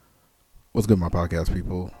What's good, my podcast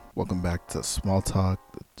people? Welcome back to Small Talk,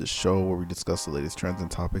 the show where we discuss the latest trends and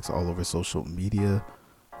topics all over social media,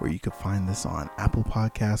 where you can find this on Apple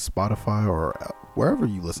Podcasts, Spotify, or wherever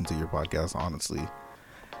you listen to your podcast, honestly.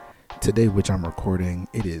 Today, which I'm recording,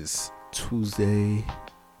 it is Tuesday,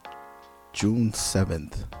 June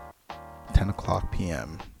 7th, 10 o'clock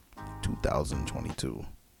p.m., 2022.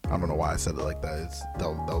 I don't know why I said it like that. That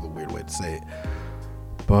was a weird way to say it.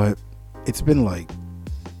 But it's been like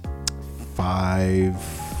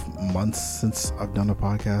 5 months since I've done a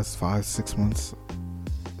podcast. 5-6 months.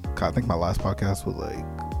 I think my last podcast was like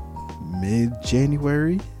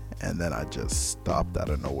mid-January, and then I just stopped out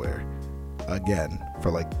of nowhere again for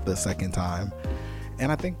like the second time.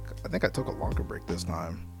 And I think I took a longer break this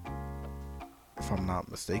time, if I'm not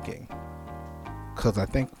mistaken, because I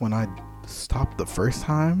think when I stopped the first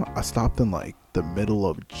time, I stopped in like the middle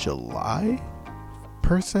of July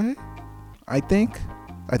per se. I think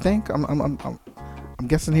I'm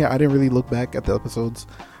guessing here. I didn't really look back at the episodes,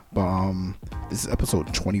 but this is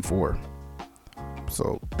episode 24,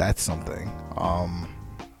 so that's something.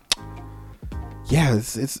 Yeah,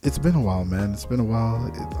 it's been a while, man. It's been a while.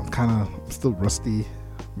 I'm still rusty,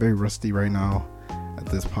 very rusty right now at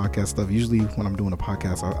this podcast stuff. Usually when I'm doing a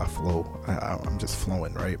podcast, I flow. I'm just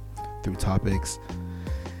flowing right through topics,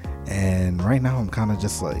 and right now I'm kind of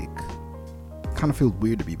just like, feels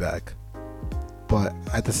weird to be back. But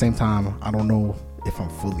at the same time, I don't know if I'm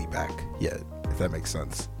fully back yet, if that makes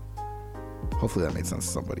sense. Hopefully that makes sense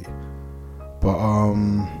to somebody. But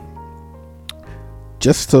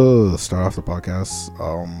just to start off the podcast,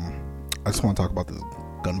 I just want to talk about this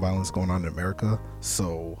gun violence going on in America.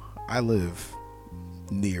 So I live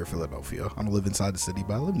near Philadelphia. I don't live inside the city,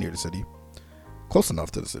 but I live near the city. Close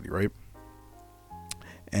enough to the city, right?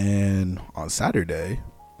 And on Saturday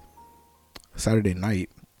night,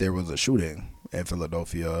 there was a shooting in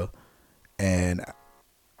Philadelphia, and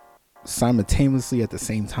simultaneously at the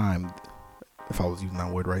same time, if I was using that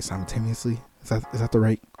word right, simultaneously, is that the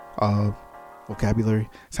right vocabulary?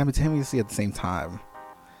 Simultaneously at the same time,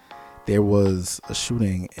 there was a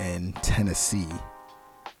shooting in Tennessee,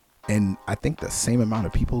 and I think the same amount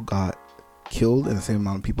of people got killed and the same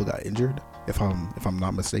amount of people got injured, if I'm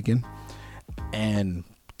not mistaken. And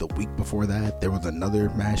the week before that, there was another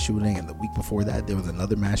mass shooting, and the week before that, there was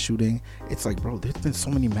another mass shooting. It's like, bro, there's been so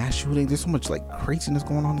many mass shootings. There's so much like craziness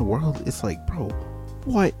going on in the world. It's like, bro,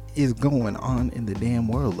 what is going on in the damn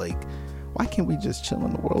world? Like, why can't we just chill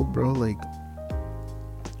in the world, bro? Like,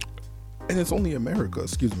 and it's only America.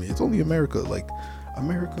 Excuse me, it's only America. Like,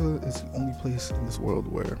 America is the only place in this world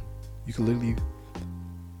where you can literally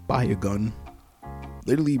buy a gun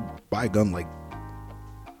like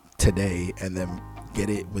today, and then get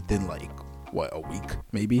it within like a week,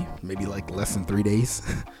 maybe like less than 3 days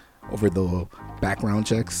over the background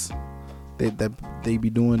checks that they be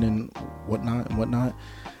doing and whatnot.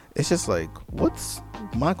 It's just like,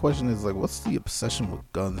 my question is like, what's the obsession with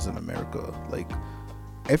guns in America? Like,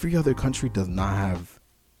 every other country does not have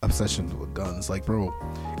obsessions with guns. Like, bro,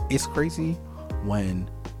 it's crazy when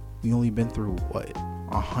we only been through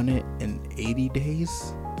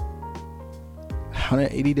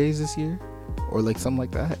 180 days this year, or like something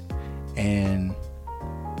like that, and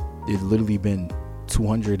there's literally been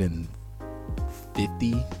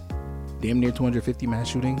 250 mass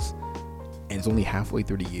shootings, and it's only halfway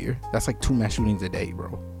through the year. That's like 2 mass shootings a day,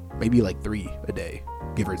 bro. Maybe like 3 a day,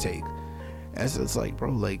 give or take. And it's just like,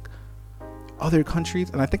 bro, like other countries,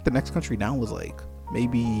 and I think the next country down was like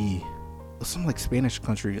maybe some like Spanish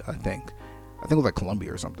country. I think it was like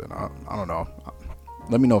Colombia or something. I don't know.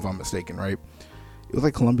 Let me know if I'm mistaken, right? It was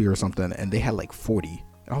like Colombia or something, and they had like 40.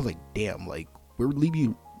 And I was like, damn, like, we're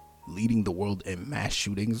leading the world in mass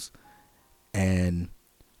shootings, and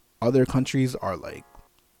other countries are like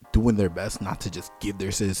doing their best not to just give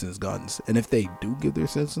their citizens guns. And if they do give their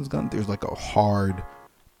citizens guns, there's like a hard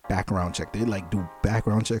background check. They like do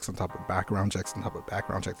background checks on top of background checks on top of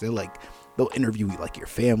background checks. They'll interview like your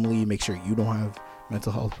family, make sure you don't have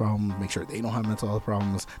mental health problems, make sure they don't have mental health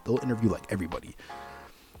problems. They'll interview like everybody.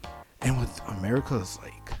 And with America, it's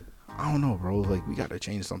like, I don't know, bro. Like, we gotta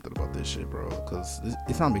change something about this shit, bro. Because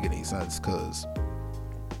it's not making any sense. Because,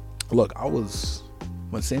 look,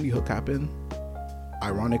 when Sandy Hook happened,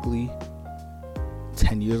 ironically,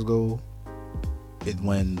 10 years ago,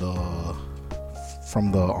 when the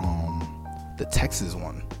Texas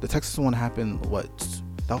one. The Texas one happened, that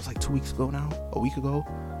was like 2 weeks ago now? A week ago?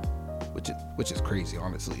 Which is crazy,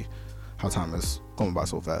 honestly, how time is going by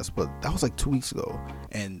so fast. But that was like 2 weeks ago,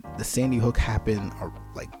 and the Sandy Hook happened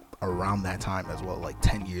like around that time as well, like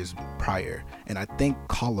 10 years prior. And I think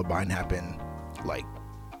Columbine happened like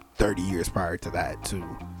 30 years prior to that too.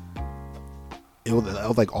 it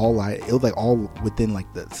was like all within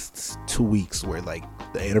like the 2 weeks where like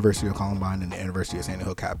the anniversary of Columbine and the anniversary of Sandy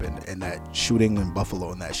Hook happened, and that shooting in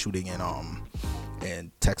Buffalo and that shooting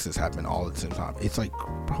in Texas happened all at the same time. It's like,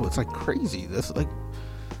 bro, it's like crazy. This like,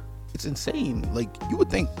 it's insane. Like you would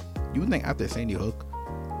think after Sandy Hook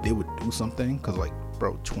they would do something, because like,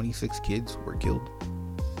 bro, 26 kids were killed.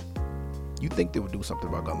 You'd think they would do something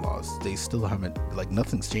about gun laws. They still haven't. Like,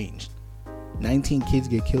 nothing's changed. 19 kids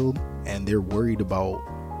get killed and they're worried about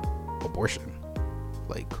abortion.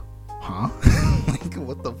 Like, huh? Like,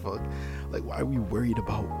 what the fuck? Like, why are we worried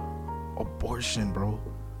about abortion, bro?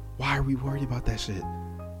 Why are we worried about that shit?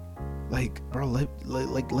 Like, bro,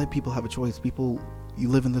 let people have a choice. People, you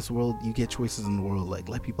live in this world, you get choices in the world. Like,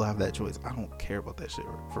 let people have that choice. I don't care about that shit,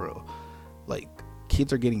 for real. Like,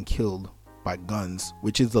 kids are getting killed by guns,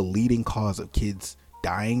 which is the leading cause of kids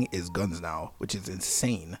dying, is guns now, which is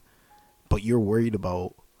insane. But you're worried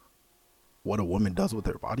about what a woman does with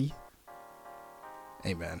her body?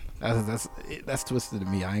 Hey man, that's twisted to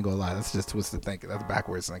me. I ain't gonna lie, that's just twisted thinking. That's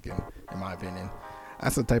backwards thinking, in my opinion.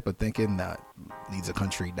 That's the type of thinking that leads a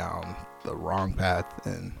country down the wrong path.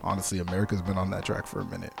 And honestly, America's been on that track for a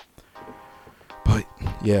minute. But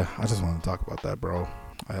yeah, I just want to talk about that, bro.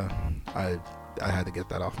 I had to get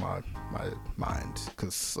that off my mind,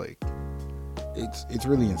 because like it's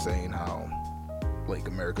really insane how like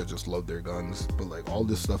America just load their guns, but like all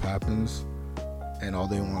this stuff happens and all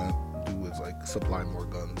they want to do is like supply more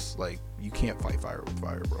guns. Like, you can't fight fire with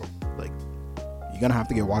fire, bro. Like, you're gonna have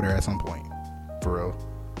to get water at some point, for real.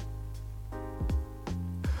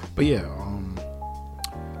 But yeah,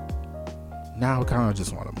 now I kind of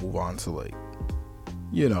just want to move on to like,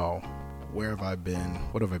 you know, where have I been?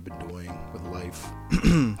 What have I been doing with life?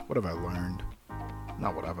 What have I learned?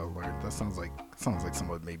 Not what have I learned. That sounds like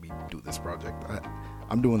someone made me do this project.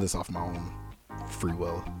 I'm doing this off my own free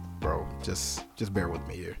will, bro. Just bear with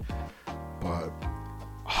me here. But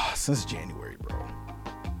since January, bro.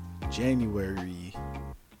 January,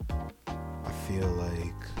 I feel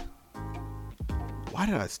like, why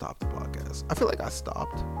did I stop the podcast? I feel like I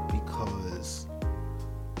stopped because,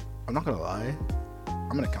 I'm not gonna lie,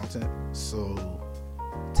 I'm an accountant, so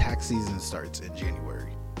tax season starts in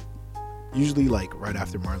January. Usually like right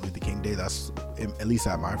after Martin Luther King Day. That's, at least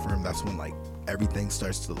at my firm, that's when like everything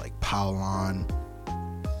starts to like pile on.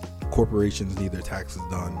 Corporations need their taxes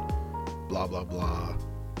done, blah blah blah.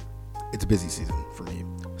 It's busy season for me.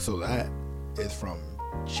 So that is from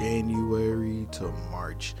January to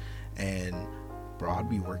March. And bro, I'd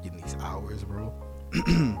be working these hours, bro.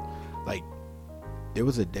 Like, there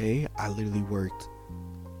was a day I literally worked,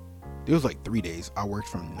 there was like 3 days I worked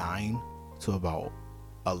from 9 to about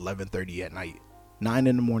 11:30 at night. 9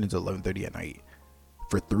 in the morning to 11:30 at night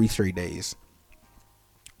for 3 straight days.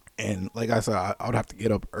 And like I said, I would have to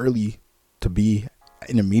get up early to be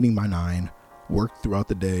in a meeting by 9, work throughout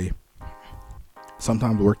the day,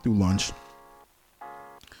 sometimes work through lunch,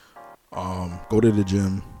 go to the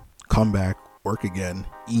gym, come back, work again,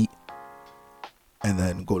 eat, and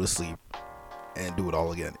then go to sleep and do it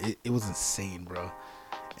all again. It was insane, bro.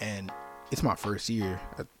 And it's my first year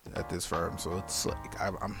at this firm, so it's like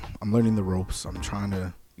I'm learning the ropes. I'm trying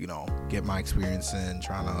to, you know, get my experience in,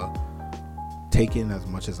 trying to take in as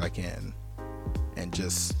much as I can and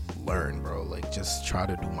just learn, bro. Like, just try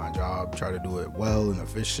to do my job, try to do it well and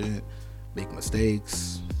efficient, make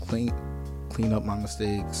mistakes, clean up my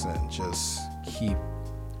mistakes, and just keep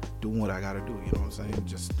doing what I gotta do. You know what I'm saying?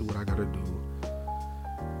 Just do what I gotta do,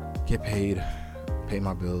 get paid, pay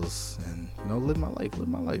my bills, and, you know, live my life, you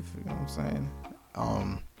know what I'm saying?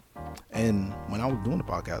 And when I was doing the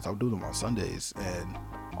podcast, I would do them on Sundays, and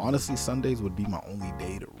honestly, Sundays would be my only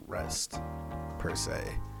day to rest, per se,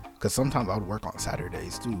 because sometimes I would work on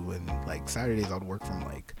Saturdays too, and like Saturdays I would work from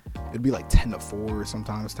like, it'd be like 10 to 4,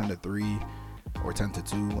 sometimes 10 to 3 or 10 to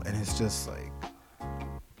 2, and it's just like,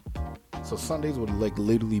 so Sundays would like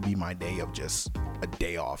literally be my day of just a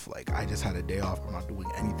day off. Like, I just had a day off. I'm not doing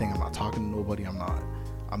anything. I'm not talking to nobody. I'm not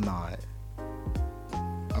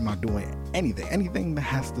doing anything that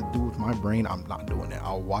has to do with my brain. I'm not doing it.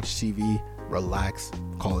 I'll watch TV, relax,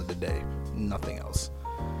 call it a day, nothing else.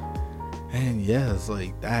 And yeah, it's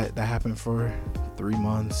like that happened for 3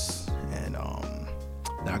 months, and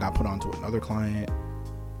then I got put onto another client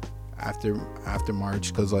after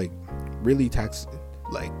March, because like really tax,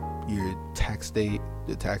 like your tax date,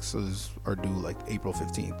 the taxes are due like April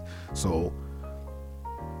 15th. So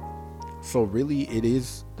really it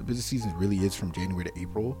is, the busy season really is from January to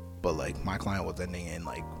April, but like my client was ending in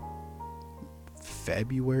like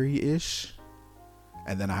February-ish,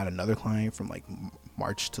 and then I had another client from like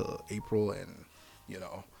March to April, and you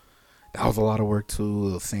know, that was a lot of work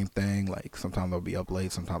too. The same thing. Like sometimes I'll be up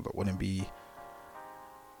late, sometimes I wouldn't be,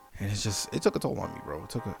 and it took a toll on me, bro. It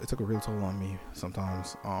took a real toll on me.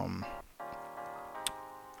 Sometimes I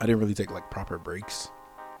didn't really take like proper breaks,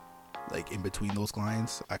 like in between those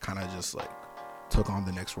clients. I kind of just like took on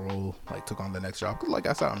the next role, like took on the next job. Cause like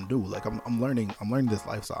I said, I'm new. Like I'm learning this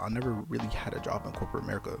lifestyle. I never really had a job in corporate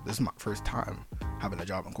America. This is my first time having a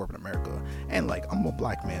job in corporate America, and like I'm a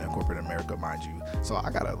black man in corporate America, mind you. So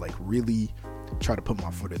I gotta like really try to put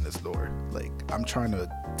my foot in this door. Like I'm trying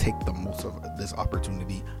to take the most of this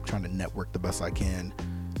opportunity. I'm trying to network the best I can.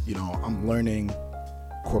 You know, I'm learning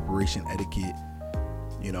corporation etiquette.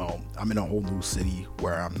 You know, I'm in a whole new city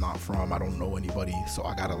where I'm not from. I don't know anybody, so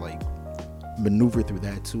I gotta like maneuver through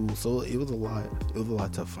that too. So it was a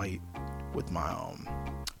lot to fight with my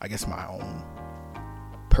I guess my own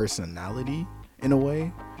personality in a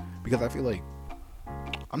way, because I feel like,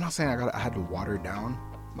 I'm not saying I had to water down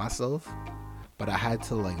myself, but I had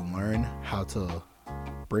to like learn how to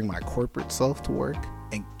bring my corporate self to work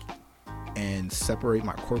and separate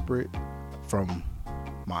my corporate from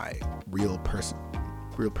my real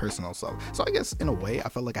personal self. So I guess in a way I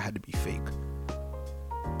felt like I had to be fake,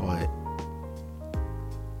 but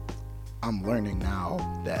I'm learning now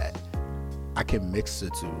that I can mix the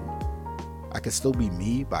two. I can still be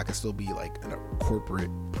me, but I can still be like in a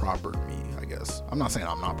corporate proper me, I guess. I'm not saying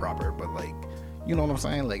I'm not proper, but like, you know what I'm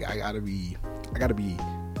saying? Like I gotta be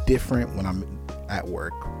different when I'm at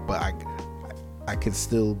work, but I can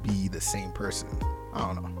still be the same person. I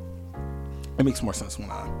don't know. It makes more sense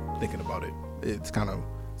when I'm thinking about it. It's kind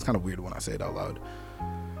of weird when I say it out loud.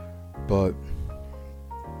 But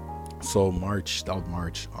so March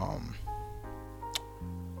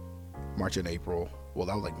and April. Well,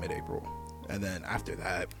 that was like mid-April. And then after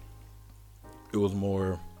that, it was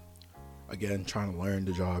more, again, trying to learn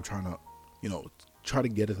the job, trying to, you know, try to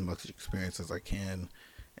get as much experience as I can,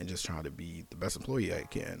 and just trying to be the best employee I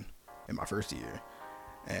can in my first year.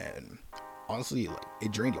 And honestly, like,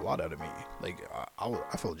 it drained a lot out of me. Like,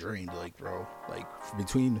 I felt drained, like, bro. Like,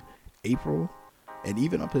 between April and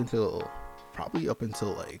even up until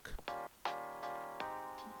like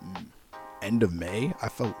end of May, I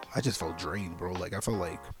just felt drained, bro. Like I felt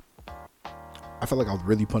like I was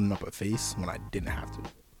really putting up a face when I didn't have to.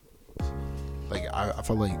 Like I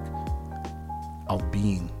felt like I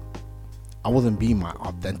wasn't being my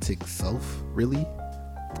authentic self, really.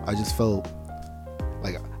 I just felt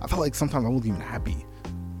like sometimes I wasn't even happy.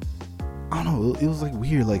 I don't know, it was like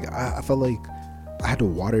weird. Like I felt like I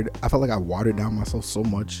felt like I watered down myself so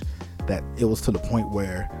much that it was to the point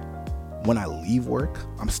where when I leave work,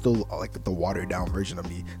 I'm still like the watered down version of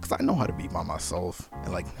me, because I know how to be by myself,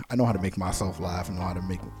 and like I know how to make myself laugh and know how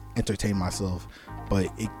to entertain myself. But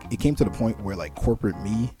it came to the point where like corporate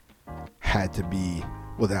me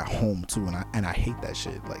was at home too, and I hate that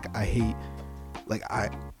shit. Like I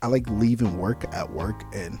like leaving work at work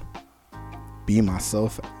and being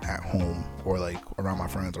myself at home, or like around my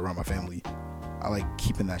friends, around my family. I like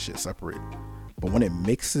keeping that shit separate. But when it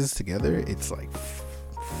mixes together, it's like,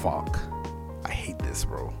 fuck, I hate this,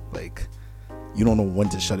 bro. Like, you don't know when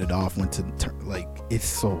to shut it off, when to turn. Like, it's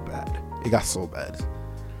so bad. It got so bad.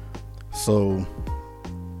 So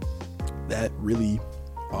that really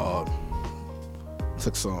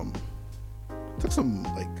took some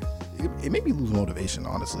like, it made me lose motivation,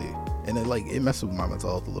 honestly, and it messed with my mental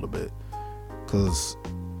health a little bit, because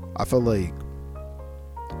I felt like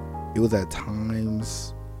it was at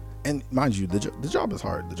times. And mind you, the job is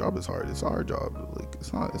hard. It's a hard job. Like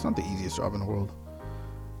it's not the easiest job in the world.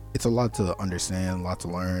 It's a lot to understand, a lot to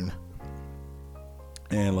learn.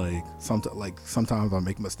 And like sometimes I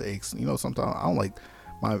make mistakes. You know, sometimes I don't like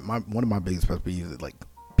my one of my biggest pet peeves is like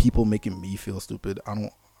people making me feel stupid. I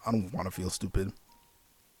don't want to feel stupid.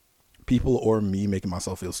 People or me making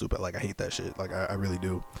myself feel stupid. Like I hate that shit. Like I really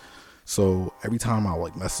do. So every time I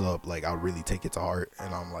like mess up, like I really take it to heart,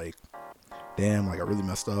 and I'm like, damn, like I really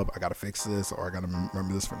messed up. I gotta fix this, or I gotta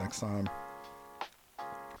remember this for next time.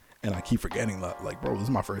 And I keep forgetting that, like, bro, this is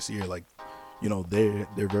my first year. Like, you know, they're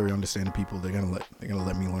very understanding people. They're gonna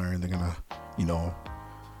let me learn. They're gonna, you know,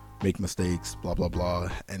 make mistakes, blah blah blah.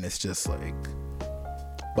 And it's just like,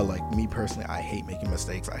 but like me personally, I hate making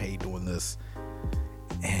mistakes. I hate doing this,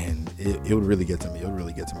 and it would really get to me. It would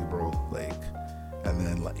really get to me, bro. Like, and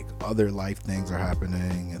then like other life things are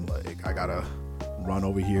happening, and like I gotta run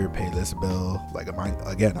over here, pay this bill. Like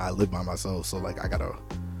I live by myself, so like I gotta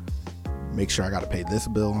make sure I gotta pay this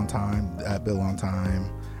bill on time, that bill on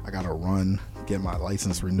time. I gotta run, get my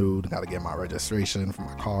license renewed, gotta get my registration for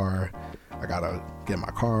my car, I gotta get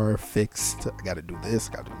my car fixed, I gotta do this,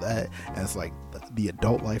 I gotta do that. And it's like the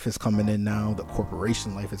adult life is coming in now, the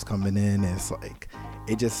corporation life is coming in, and it's like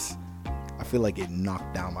I feel like it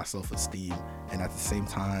knocked down my self-esteem. And at the same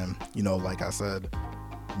time, like I said,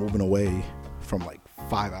 moving away from like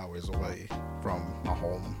 5 hours away from my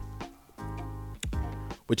home,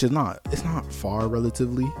 which it's not far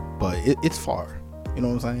relatively, but it's far, you know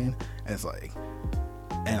what I'm saying? And it's like,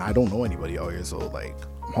 and I don't know anybody out here, so like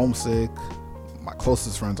I'm homesick. My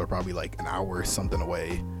closest friends are probably like an hour or something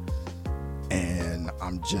away, and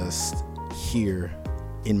I'm just here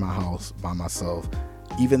in my house by myself.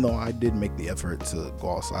 Even though I did make the effort to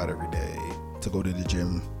go outside every day, to go to the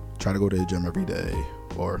gym, try to go to the gym every day,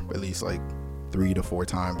 or at least like 3 to 4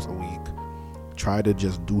 times a week. Try to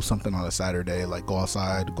just do something on a Saturday, like go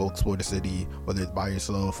outside, go explore the city, whether it's by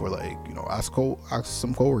yourself or like, ask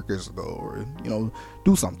some coworkers to go, or,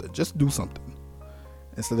 do something. Just do something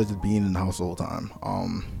instead of just being in the house the whole time.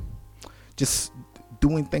 Just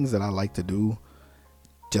doing things that I like to do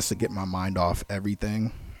just to get my mind off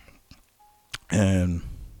everything. And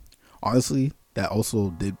honestly, that also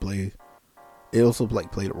did play. It also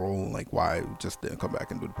played a role in like why I just didn't come back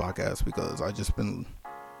and do the podcast, because I just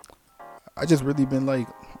really been like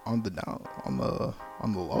on the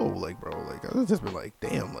low, like, bro, like I just been like,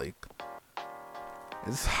 damn, like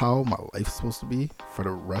this is how my life's supposed to be for the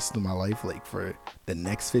rest of my life, like for the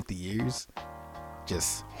next 50 years,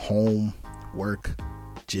 just home, work,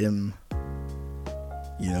 gym,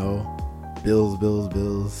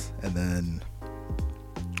 bills, and then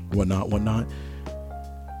whatnot.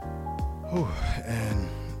 And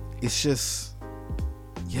it's just,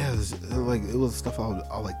 it was stuff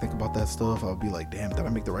I'll like think about that stuff. I'll be like, damn, did I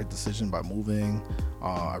make the right decision by moving?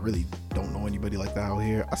 I really don't know anybody like that out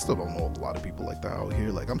here. I still don't know a lot of people like that out here.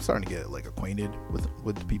 Like, I'm starting to get like acquainted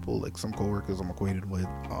with people, like some coworkers I'm acquainted with,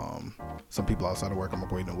 some people outside of work I'm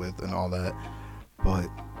acquainted with, and all that. But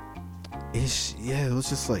it was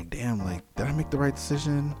just like, damn, like, did I make the right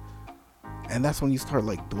decision? And that's when you start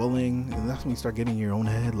like dwelling, and that's when you start getting in your own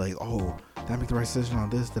head, like, oh, did I make the right decision on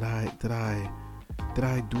this? Did I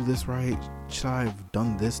do this right? Should I have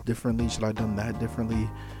done this differently? Should I have done that differently?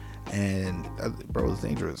 And bro, it's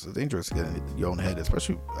dangerous. It's dangerous to get in your own head,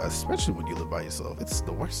 especially when you live by yourself. It's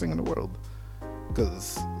the worst thing in the world,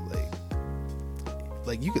 because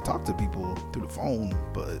like you could talk to people through the phone,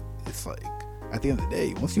 but it's like at the end of the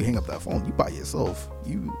day, once you hang up that phone, you by yourself.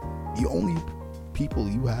 The only people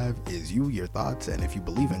you have is you, your thoughts, and if you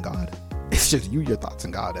believe in God, it's just you, your thoughts,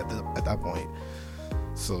 and God at that point.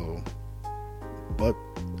 So, but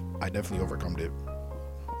I definitely overcame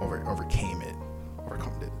it.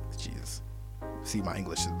 Jeez. See, my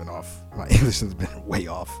English has been off. My English has been way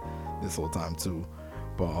off this whole time too.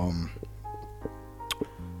 But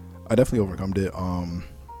I definitely overcome it.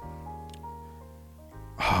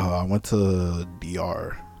 I went to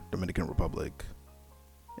DR, Dominican Republic,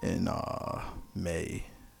 in May,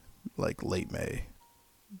 like late May,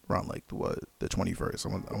 around like the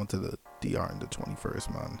 21st. I went to the DR on the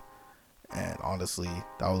 21st, man. And honestly,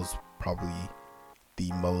 that was probably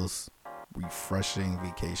the most refreshing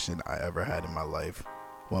vacation I ever had in my life.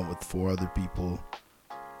 Went with 4 other people.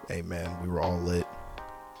 Hey man, we were all lit.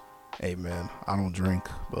 Hey man, I don't drink,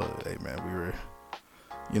 but hey man, we were,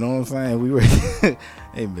 you know what I'm saying? We were, hey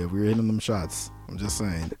man, we were hitting them shots. I'm just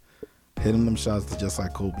saying, hitting them shots just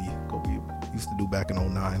like Kobe used to do back in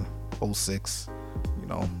 09, 06,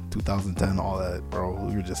 2010, all that, bro.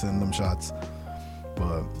 We were just hitting them shots.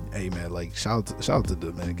 But hey man, like shout out to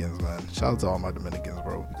Dominicans, man. Shout out to all my Dominicans,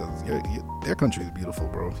 bro, because their country is beautiful,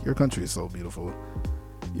 bro. Your country is so beautiful.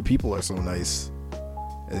 Your people are so nice.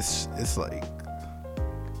 It's like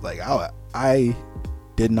I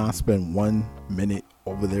did not spend 1 minute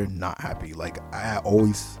over there not happy. Like, I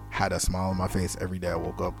always had a smile on my face every day I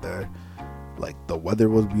woke up there. Like, the weather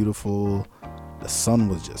was beautiful, the sun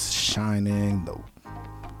was just shining,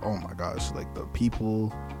 oh my gosh, like the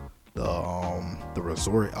people, the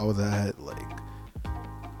resort I was at, like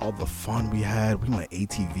all the fun we had. We went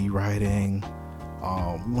ATV riding,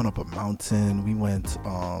 we went up a mountain, we went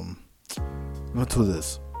to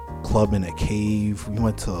this club in a cave, we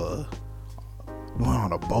went on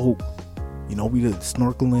a boat, we did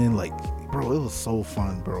snorkeling. Like, bro, it was so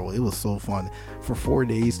fun, bro. It was so fun for 4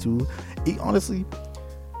 days too. Honestly,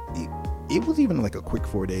 it was even like a quick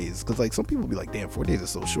 4 days, because like some people be like, damn, 4 days is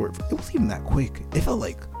so short. It wasn't even that quick. It felt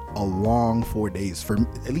like a long 4 days, for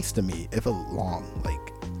at least to me. It felt long.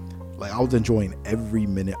 Like I was enjoying every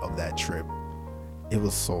minute of that trip. It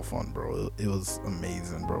was so fun, bro. It was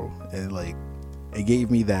amazing, bro. And like, it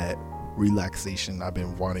gave me that relaxation I've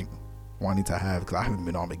been wanting to have, because I haven't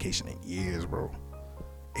been on vacation in years, bro.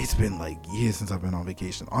 It's been like years since I've been on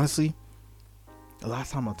vacation. Honestly, the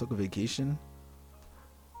last time I took a vacation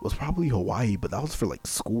was probably Hawaii, but that was for like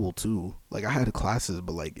school too. Like I had classes,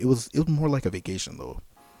 but like it was more like a vacation though.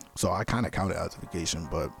 So I kind of count it as a vacation,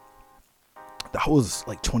 but that was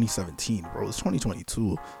like 2017, bro. It's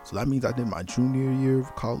 2022. So that means I did my junior year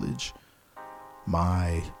of college,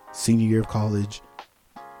 my senior year of college,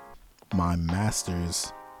 my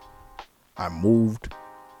master's, I moved,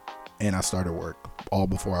 and I started work all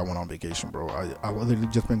before I went on vacation, bro. I literally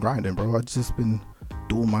just been grinding, bro. I just been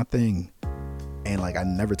doing my thing, and like I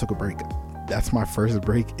never took a break. That's my first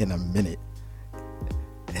break in a minute,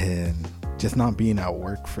 and just not being at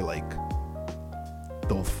work for like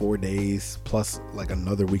those 4 days plus like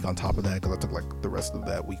another week on top of that, because I took like the rest of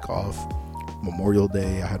that week off. Memorial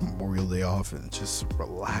Day, I had Memorial Day off, and just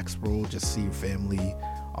relax, bro. Just see your family,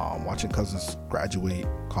 watching cousins graduate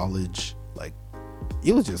college. Like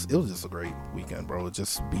it was just a great weekend, bro.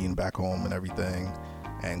 Just being back home and everything,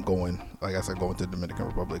 and going, like I said, going to the Dominican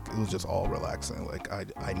Republic. It was just all relaxing. Like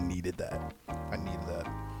I needed that.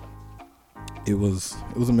 It was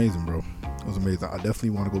amazing, bro. It was amazing. I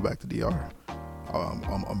definitely want to go back to DR.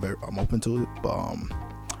 I'm open to it, but I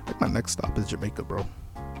think my next stop is Jamaica, bro.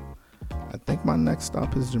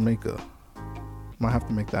 Might have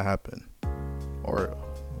to make that happen, or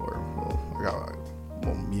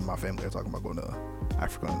me and my family are talking about going to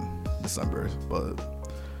Africa in December, but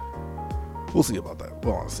we'll see about that.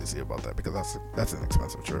 We'll honestly see about that, because that's an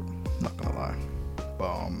expensive trip, not gonna lie.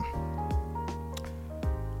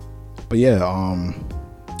 But yeah,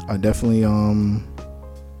 I definitely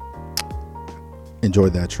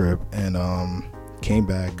enjoyed that trip, and came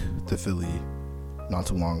back to Philly not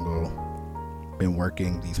too long ago. Been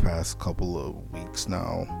working these past couple of weeks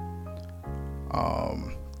now.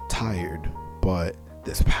 Tired, but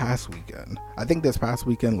this past weekend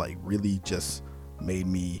like really just made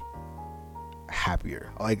me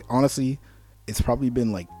happier. Like honestly, it's probably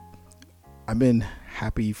been like I've been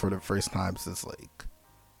happy for the first time since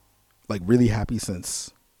like really happy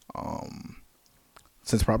since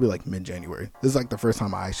probably like mid-January. This is like the first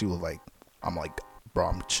time I actually was like, I'm like, bro,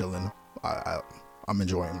 I'm chilling. I'm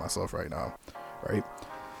enjoying myself right now, right?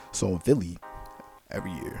 So in Philly,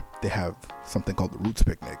 every year they have something called the Roots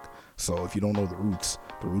Picnic. So if you don't know the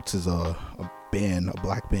Roots is a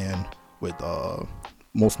black band with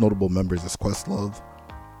most notable members is Questlove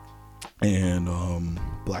and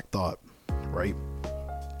Black Thought, right?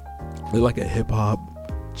 They're like a hip hop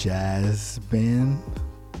jazz band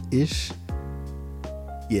ish.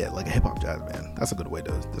 Yeah, like a hip hop jazz band. That's a good way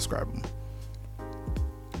to describe them.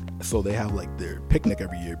 So they have like their picnic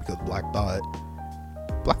every year because Black Thought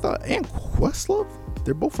and Questlove,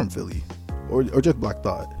 they're both from Philly, or just Black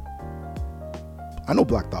Thought. I know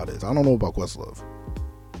Black Thought is. I don't know about Questlove.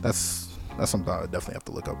 That's something I definitely have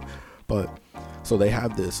to look up. But so they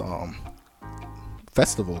have this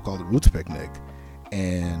festival called the Roots Picnic,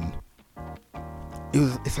 and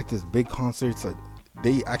it's like this big concert. It's like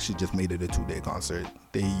they actually just made it a 2-day concert.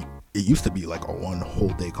 It used to be like a 1 whole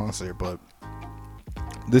day concert, but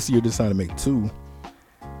this year decided to make 2.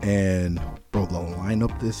 And bro, the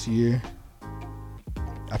lineup this year,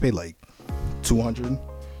 I paid like $200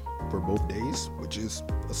 for both days, which is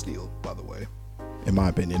a steal, by the way, in my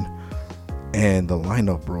opinion. And the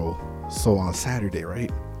lineup, bro. So on Saturday,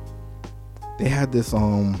 right, they had this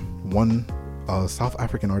one South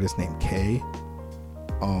African artist named K.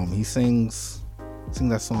 He sings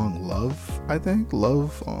that song Love, I think.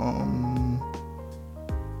 Love. I'm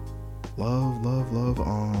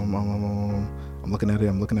looking at it.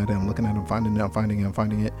 I'm finding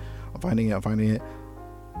it.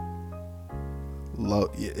 Love.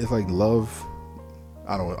 Yeah, it's like Love.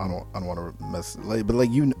 I don't want to mess. Like, but like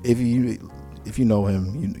if you know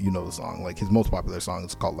him, you know the song. Like his most popular song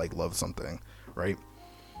is called like Love Something, right?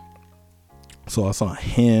 So I saw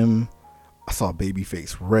him. I saw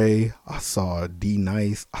Babyface Ray. I saw D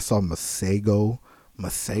Nice. I saw Masego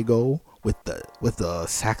with the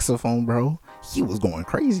saxophone, bro. He was going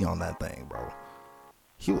crazy on that thing, bro.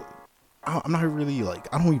 I'm not really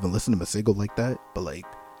like, I don't even listen to Masego like that, but like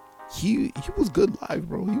he was good live,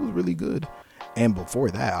 bro. He was really good. And before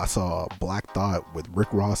that, I saw Black Thought with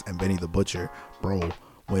Rick Ross and Benny the Butcher, bro.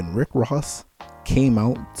 When Rick Ross came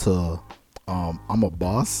out to I'm a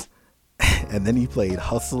Boss, and then he played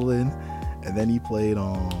Hustlin', and then he played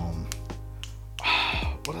what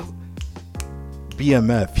else?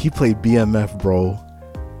 BMF. He played BMF, bro.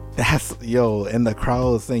 That's and the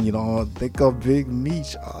crowd was saying, think of Big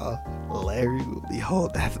Meech, Larry. Yo,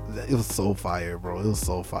 it was so fire, bro. It was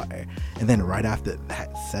so fire. And then right after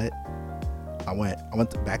that set, I went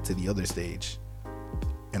back to the other stage,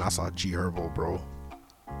 and I saw G Herbo, bro.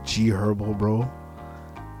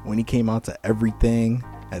 When he came out to Everything,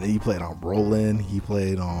 And then he played on Rollin'. He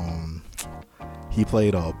played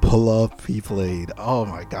Pull Up. He played, oh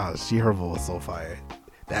my gosh, G Herbo was so fire.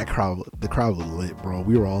 The crowd was lit, bro.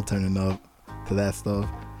 We were all turning up to that stuff.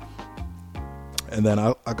 And then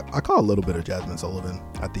I caught a little bit of Jasmine Sullivan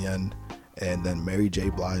at the end. And then Mary J.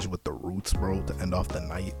 Blige with The Roots, bro, to end off the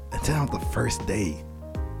night. And to end off the first day.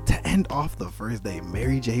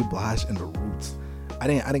 Mary J. Blige and The Roots. I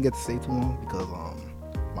didn't get to stay too long because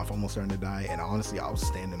my phone was starting to die, and honestly I was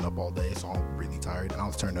standing up all day, so I'm really tired, and I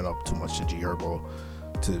was turning up too much to G Herbo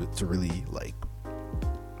to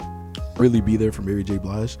really be there for Mary J.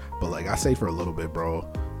 Blige. But like I say, for a little bit, bro,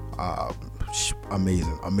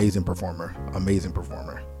 amazing performer.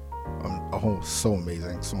 So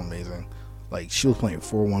amazing. Like she was playing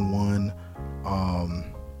 411.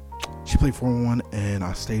 She played 411, and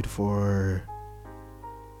I stayed for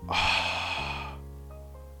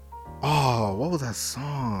what was that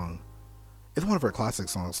song? It's one of her classic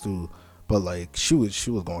songs too. But like she was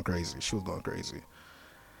going crazy.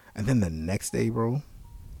 And then the next day, bro,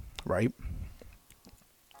 right?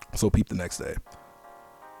 So peep the next day.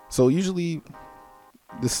 So usually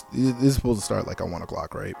this is supposed to start like at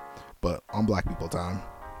 1:00, right? But on Black people time,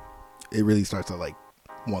 it really starts at like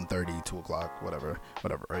 1:30, 2:00, whatever,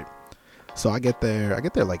 right? So I get there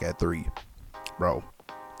like at 3, bro.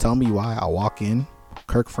 Tell me why I walk in,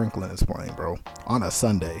 Kirk Franklin is playing, bro, on a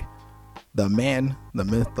Sunday. The man, the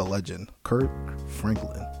myth, the legend, Kirk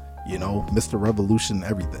Franklin, you know, Mr. Revolution,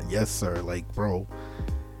 everything. Yes, sir. Like, bro,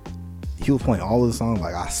 he was playing all his songs,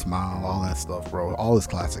 like I Smile, all that stuff, bro, all his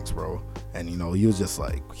classics, bro. And you know, he was just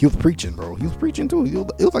like, he was preaching, bro. He was preaching too.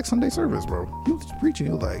 It was like Sunday service, bro. He was preaching.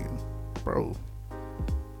 He was like, bro,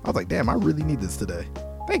 I was like, damn, I really need this today.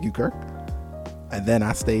 Thank you, Kirk. And then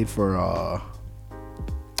I stayed for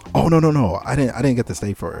no, I didn't get to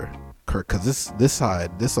stay for Kirk, because this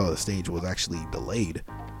stage was actually delayed,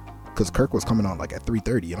 because Kirk was coming on like at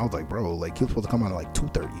 3:30, and I was like, bro, like he was supposed to come on at like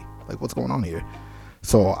 2:30. Like, what's going on here?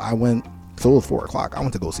 So I went. So it was 4:00. I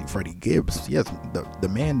went to go see Freddie Gibbs. Yes, the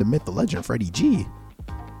man, the myth, the legend, Freddie G.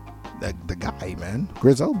 The guy, man,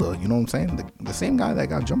 Griselda. You know what I'm saying? The same guy that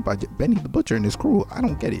got jumped by Benny the Butcher and his crew. I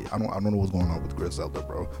don't get it. I don't know what's going on with Griselda,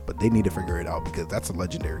 bro. But they need to figure it out, because that's a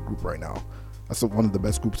legendary group right now. That's one of the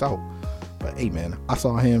best groups out. But hey, man, I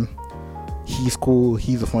saw him. He's cool.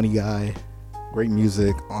 He's a funny guy. Great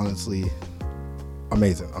music. Honestly,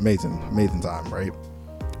 amazing time.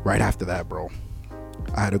 Right after that, bro,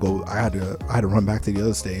 I had to run back to the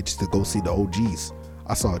other stage to go see the OGs.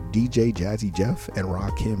 I saw DJ Jazzy Jeff and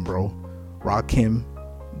Rakim, bro. Rakim,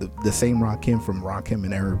 the same Rakim from Rakim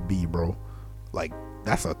and Eric B, bro. Like,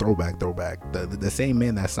 that's a throwback. The same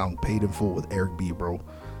man that sound Paid in Full with Eric B, bro.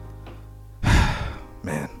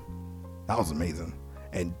 Man, that was amazing.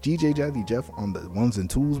 And DJ Jazzy Jeff on the ones and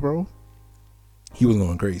twos, bro, he was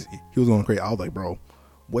going crazy. I was like, bro,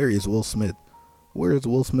 where is Will Smith? Where is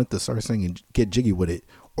Will Smith to start singing Get Jiggy With It,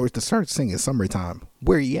 or to start singing Summertime?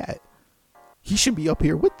 Where he at? He should be up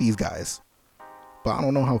here with these guys. But I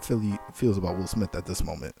don't know how Philly feels about Will Smith at this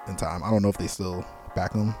moment in time. I don't know if they still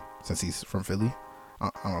back him since he's from Philly. I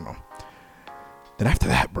don't know. Then after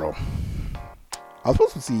that, bro, I was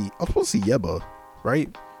supposed to see Yebba,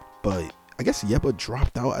 right? But I guess Yebba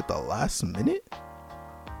dropped out at the last minute,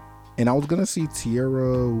 and I was gonna see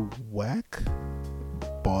Tierra Whack,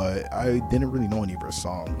 but I didn't really know any of her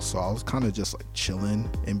songs, so I was kind of just like chilling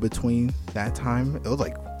in between that time. It was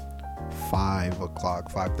like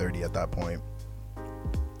 5:30 at that point.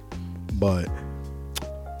 But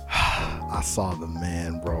I saw the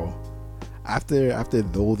man, bro. After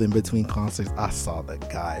those in between concerts, I saw the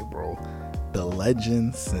guy, bro. The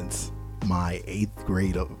legend since my 8th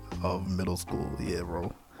grade of middle school. Yeah,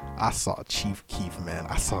 bro. I saw Chief Keef, man.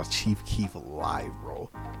 I saw Chief Keef live, bro.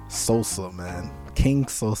 Sosa, man. King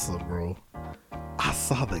Sosa, bro. I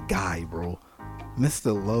saw the guy, bro.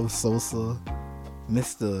 Mr. Love Sosa,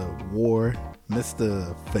 Mr. War,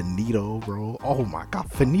 Mr. Finito, bro. Oh my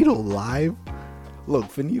God, Finito live. Look,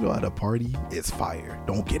 Finito at a party is fire.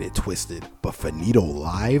 Don't get it twisted. But Finito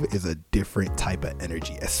live is a different type of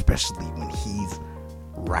energy, especially when he's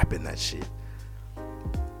rapping that shit.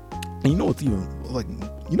 And you know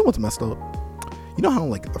what's messed up? You know how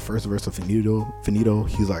like the first verse of Finito,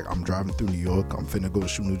 he's like, I'm driving through New York, I'm finna go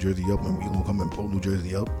shoot New Jersey up, and we gonna come and blow New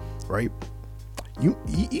Jersey up, right? You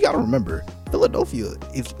gotta remember, Philadelphia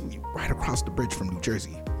is right across the bridge from New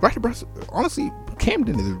Jersey. Right across, honestly,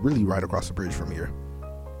 Camden is really right across the bridge from here.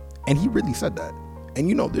 And he really said that. And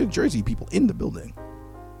you know, there's Jersey people in the building.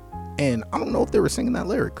 And I don't know if they were singing that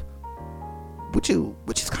lyric, which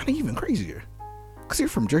is kind of even crazier, because you're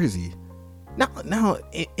from Jersey. Now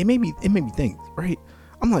it made me think, right?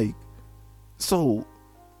 I'm like, so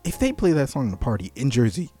if they play that song in the party in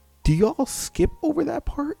Jersey, do y'all skip over that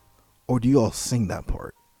part or do y'all sing that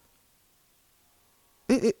part?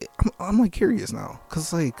 I'm like curious now,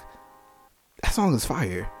 cause like that song is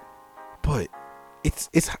fire, but it's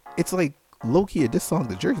like low key a diss song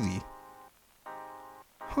to Jersey,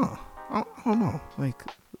 huh? I don't know. Like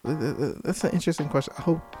that's an interesting question. I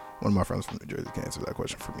hope one of my friends from New Jersey can answer that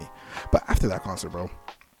question for me. But after that concert, bro,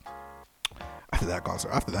 after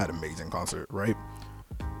that amazing concert, right?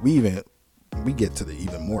 We get to the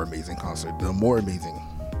even more amazing concert, the more amazing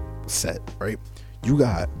set, right? You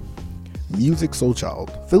got Music Soul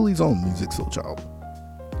Child, Philly's own Music Soul Child.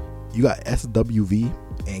 You got SWV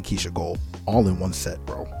and Keisha Cole all in one set,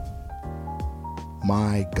 bro.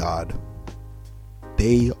 My God,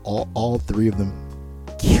 they all three of them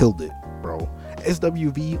killed it, bro.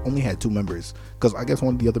 SWV only had 2 members because I guess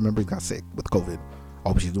one of the other members got sick with COVID. I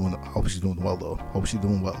hope she's doing well though. Hope she's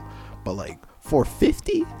doing well. But like for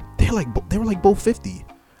 50, they were like both 50.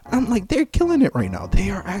 I'm like, they're killing it right now. They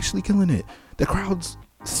are actually killing it. The crowd's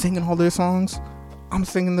singing all their songs. I'm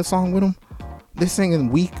singing the song with them. They're singing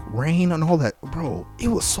Weak, Rain, and all that. Bro, it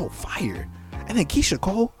was so fire. And then Keisha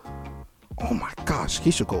Cole. Oh my gosh,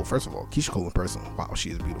 Keisha Cole. First of all, Keisha Cole in person. Wow, she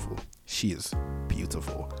is beautiful. She is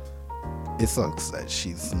beautiful. It sucks that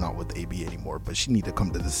she's not with AB anymore, but she need to come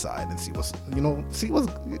to this side and see what's I'm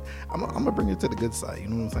gonna bring her to the good side. You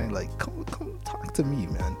know what I'm saying? Like, come talk to me,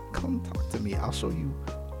 man. Come talk to me. I'll show you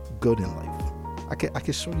good in life. I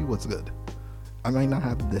can show you what's good. I might not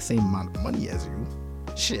have the same amount of money as you.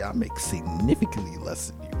 Shit, I make significantly less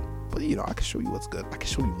than you. But I can show you what's good. I can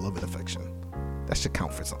show you love and affection. That should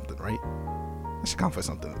count for something, right? That should count for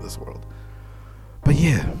something in this world. But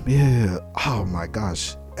yeah. Oh my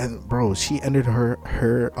gosh. And bro, she ended her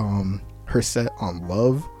set on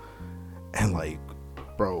Love, and like,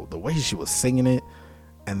 bro, the way she was singing it,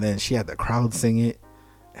 and then she had the crowd sing it.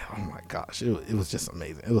 Oh my gosh, it was just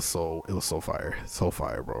amazing. It was so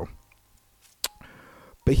fire, bro.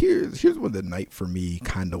 But here's where the night for me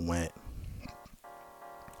kind of went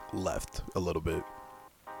left a little bit.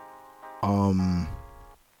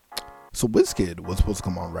 So WizKid was supposed to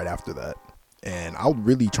come on right after that, and I was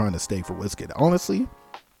really trying to stay for WizKid. Honestly,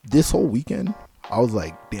 this whole weekend, I was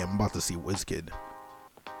like, damn, I'm about to see WizKid.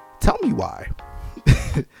 Tell me why.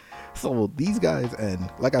 So these guys, and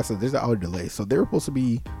like I said, there's an hour delay. So they were supposed to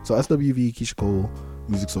be, so SWV, Keisha Cole,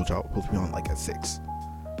 Music Soul Child, supposed to be on like at 6.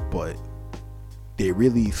 But so it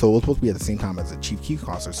was supposed to be at the same time as the Chief Keef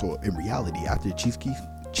concert. So in reality, after the Chief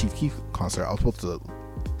Keef concert, I was supposed to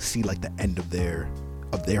see like the end of their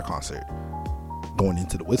concert going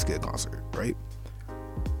into the WizKid concert, right?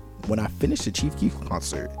 When I finished the Chief Keef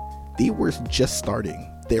concert, they were just starting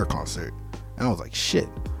their concert, and I was like, shit.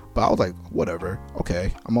 But I was like, whatever,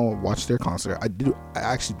 okay, I'm gonna watch their concert. I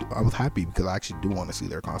was happy because I actually do want to see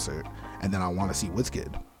their concert, and then I want to see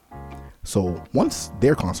WizKid. So once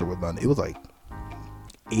their concert was done, it was like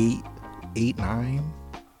 9-ish.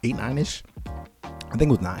 I think it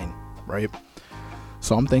was 9, right?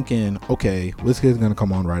 So I'm thinking, okay, WizKid's gonna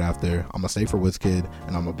come on right after. I'm gonna stay for WizKid,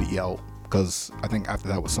 and I'm gonna be out, because I think after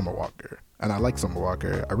that was Summer Walker, and I like Summer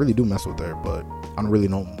Walker. I really do mess with her, but I don't really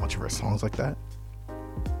know much of her songs like that.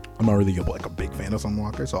 I'm not really like a big fan of Summer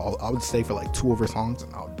Walker, so I would stay for like 2 of her songs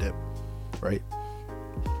and I'll dip, right?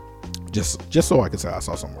 Just so I could say I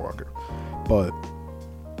saw Summer Walker. But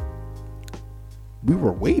we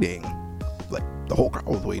were waiting, like the whole crowd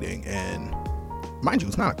was waiting, and mind you,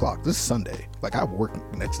 it's 9 o'clock. This is Sunday. Like, I have work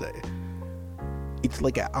the next day. It's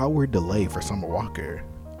like an hour delay for Summer Walker,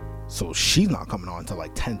 so she's not coming on until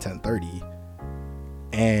like 10:30.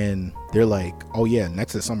 And they're like, oh yeah,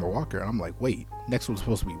 next is Summer Walker. And I'm like, wait, next was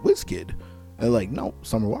supposed to be WizKid. And they're like, no,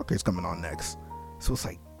 Summer Walker's coming on next. So it's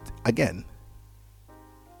like, again,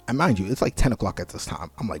 and mind you, it's like 10 o'clock at this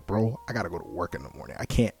time. I'm like, bro, I gotta go to work in the morning. I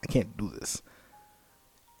can't do this.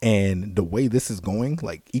 And the way this is going,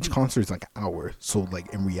 like, each concert is like an hour. So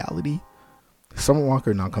like, in reality, Summer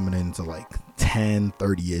Walker not coming in until like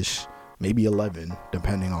 10:30ish, maybe 11,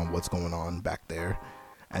 depending on what's going on back there.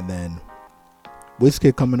 And then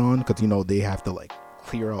WizKid coming on, because they have to like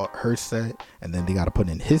clear out her set, and then they got to put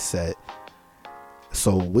in his set.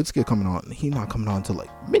 So WizKid coming on, he not coming on until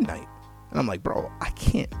like midnight, and I'm like, bro, I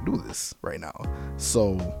can't do this right now.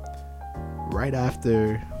 So right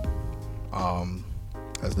after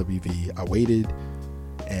SWV, I waited,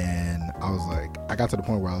 and I was like, I got to the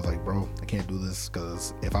point where I was like, bro, I can't do this,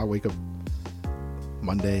 because if I wake up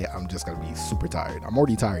Monday, I'm just gonna be super tired. I'm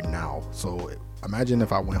already tired now, so imagine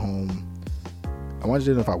if I went home.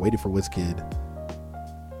 Imagine if I waited for WizKid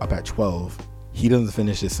up at 12. He doesn't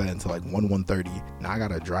finish his set until like 1:30. Now I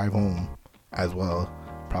gotta drive home as well.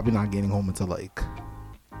 Probably not getting home until like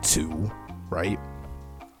 2, right?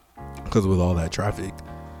 Because with all that traffic,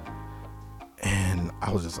 and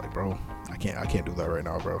I was just like, bro, I can't do that right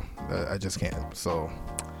now, bro. I just can't. So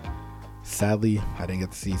sadly, I didn't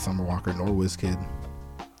get to see Summer Walker nor WizKid.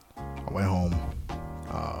 I went home,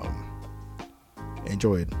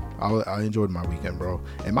 enjoyed. I enjoyed my weekend, bro.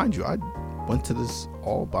 And mind you, I went to this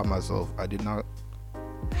all by myself. I did not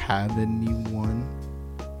have anyone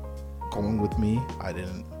going with me. I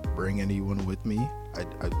didn't bring anyone with me.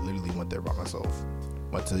 I literally went there by myself.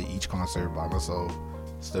 Went to each concert by myself.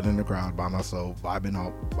 Stood in the crowd by myself, vibing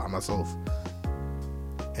out by myself.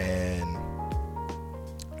 And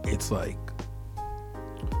it's like,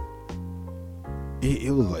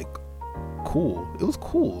 it was like cool. It was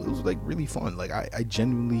cool. It was like really fun. Like I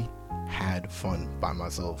genuinely had fun by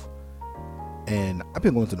myself. And I've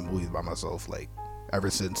been going to the movies by myself like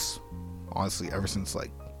ever since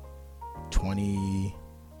like 20,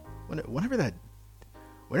 whenever that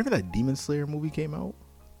Demon Slayer movie came out.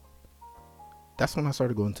 That's when I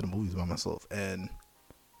started going to the movies by myself. And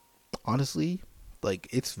honestly, like,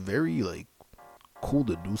 it's very like cool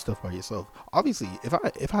to do stuff by yourself. Obviously, if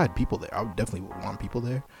I had people there, I would definitely want people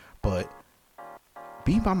there. But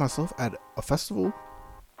being by myself at a festival,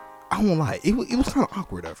 I won't lie, it was kind of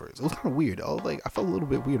awkward at first. It was kind of weird. I felt a little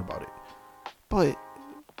bit weird about it. But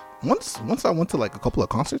once I went to like a couple of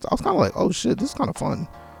concerts, I was kind of like, oh shit, this is kind of fun.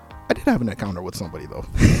 I did have an encounter with somebody though.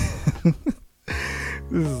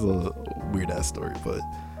 This is a weird ass story, but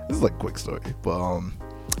this is like a quick story. But I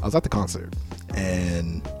was at the concert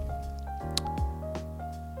and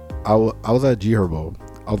I was at G Herbo.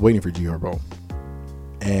 I was waiting for G Herbo,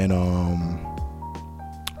 and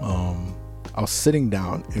I was sitting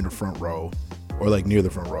down in the front row, or like near the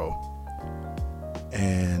front row,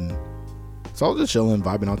 and so I was just chilling,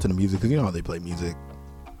 vibing out to the music, because you know how they play music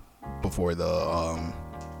before the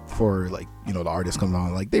like, you know, the artist comes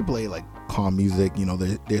on. Like, they play like calm music, you know,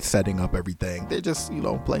 they're setting up everything, they're just, you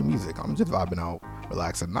know, playing music. I'm just vibing out,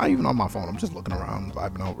 relaxing, not even on my phone. I'm just looking around,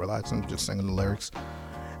 vibing out, relaxing, just singing the lyrics.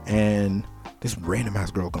 And this random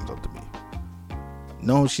ass girl comes up to me.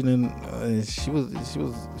 No, she didn't. She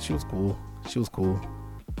was cool. She was cool.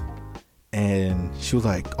 And she was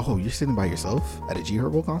like, "Oh, you're sitting by yourself at a G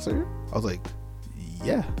Herbo concert?" I was like,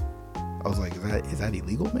 "Yeah." I was like, "Is that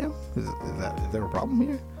illegal, ma'am? Is there a problem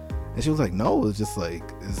here?" And she was like, "No, it's just like,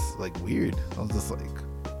 it's like weird." I was just like,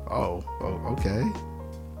 oh okay.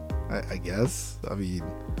 I guess. I mean,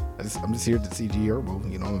 I'm just here to see G Herbo.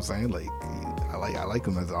 You know what I'm saying? Like, I like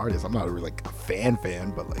him as an artist. I'm not really like a fan,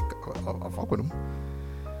 but like I'll fuck with him.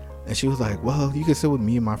 And she was like, "Well, you can sit with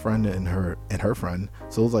me and my friend and her friend."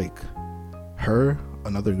 So it was like her,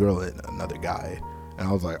 another girl, and another guy. And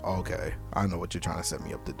I was like, okay, I know what you're trying to set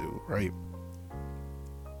me up to do, right?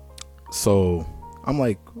 So I'm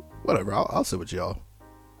like, whatever, I'll sit with y'all.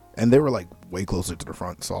 And they were like way closer to the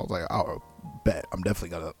front, so I was like, I'll bet I'm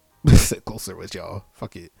definitely gonna sit closer with y'all.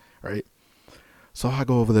 Fuck it, right? So I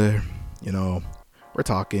go over there, you know, we're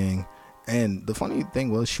talking, and the funny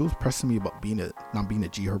thing was, she was pressing me about not being a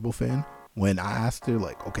G Herbo fan. When I asked her,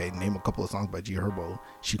 like, okay, name a couple of songs by G Herbo,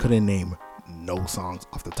 she couldn't name no songs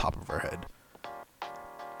off the top of her head.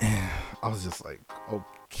 And I was just like,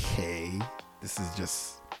 okay, this is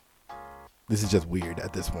just weird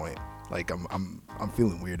at this point. Like, I'm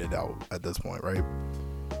feeling weirded out at this point, right?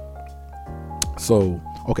 So,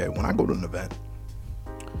 okay, when I go to an event,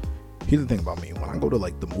 here's the thing about me. When I go to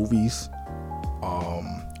like the movies,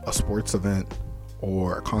 a sports event,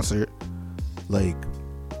 or a concert, like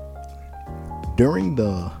during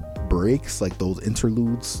the breaks, like those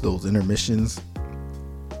interludes, those intermissions,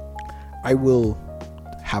 I will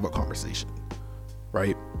have a conversation,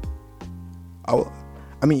 right?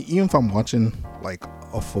 I mean, even if I'm watching like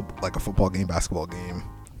a football game, basketball game,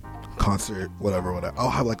 concert, whatever, I'll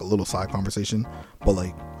have like a little side conversation. But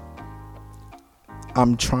like,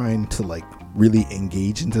 I'm trying to like really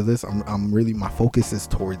engage into this. I'm really, my focus is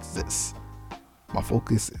towards this. My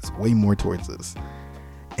focus is way more towards this.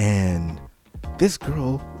 And this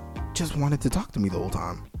girl just wanted to talk to me the whole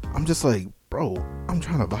time. I'm just like, bro, I'm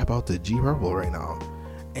trying to vibe out to G Herbo right now.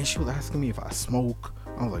 And she was asking me if I smoke.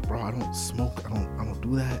 I was like, bro, I don't smoke. I don't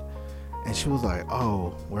do that. And she was like,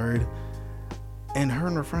 oh, word. And her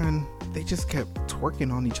and her friend, they just kept twerking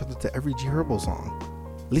on each other to every G Herbo song.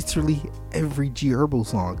 Literally every G Herbo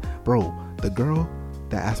song. Bro, the girl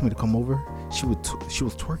that asked me to come over, she was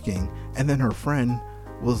twerking, and then her friend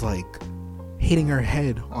was like hitting her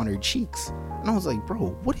head on her cheeks. And I was like,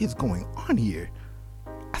 bro, what is going on here?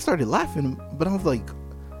 I started laughing, but I was like,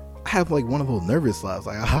 I have like one of those nervous laughs,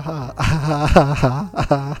 like,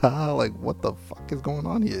 like, what the fuck is going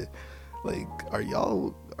on here? Like, are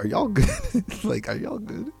y'all are y'all good? Like, are y'all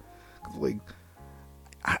good? Like,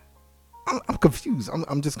 I'm confused.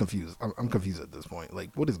 I'm just confused. I'm confused at this point.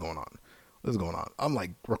 Like, what is going on? What is going on? I'm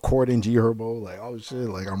like recording G Herbo, like, oh shit,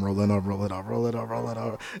 like I'm rolling up,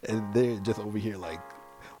 and they're just over here like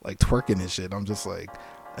twerking and shit. I'm just like,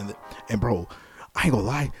 and bro, I ain't gonna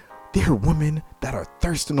lie, there are women that are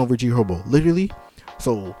thirsting over G Herbo, literally.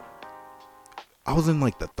 So I was in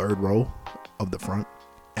like the third row of the front,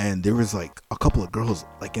 and there was like a couple of girls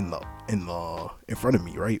like in front of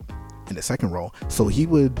me, right, in the second row. So he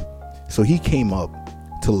came up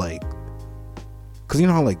to like, cause you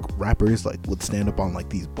know how like rappers like would stand up on like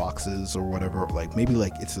these boxes or whatever, like maybe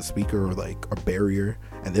like it's a speaker or like a barrier,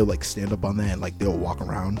 and they'll like stand up on that and like they'll walk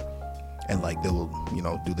around and like they'll, you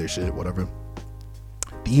know, do their shit, whatever.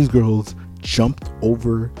 These girls jumped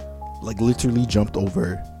over, like literally jumped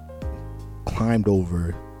over, climbed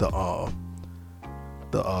over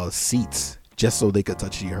the seats just so they could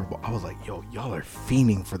touch G Herbo. I was like, yo, y'all are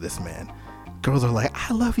fiending for this man. Girls are like,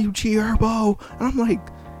 I love you, G Herbo. And I'm like,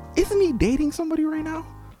 isn't he dating somebody right now?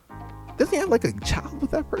 Doesn't he have like a child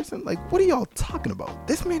with that person? Like, what are y'all talking about?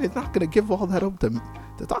 This man is not gonna give all that up to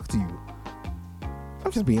talk to you.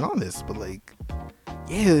 I'm just being honest, but like,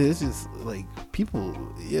 yeah, it's just like people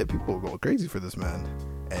are going crazy for this man,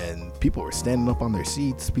 and people were standing up on their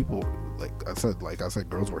seats. People, like I said,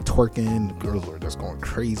 girls were twerking, girls were just going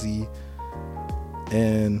crazy,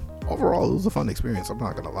 and overall, it was a fun experience. I'm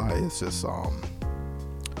not gonna lie, it's just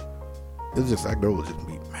that girl was just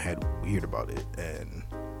being mad weird about it, and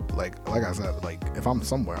like I said, like if I'm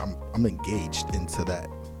somewhere, I'm engaged into that,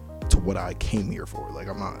 to what I came here for. Like,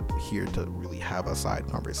 I'm not here to really have a side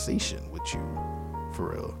conversation with you,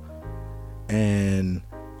 for real. And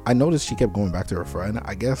I noticed she kept going back to her friend.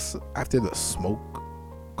 I guess after the smoke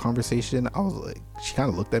conversation, I was like, she kind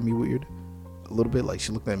of looked at me weird a little bit. Like,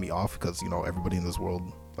 she looked at me off because, you know, everybody in this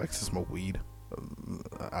world likes to smoke weed.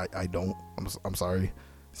 I don't. I'm sorry.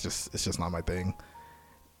 It's just not my thing.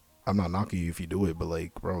 I'm not knocking you if you do it, but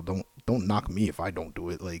like, bro, don't knock me if I don't do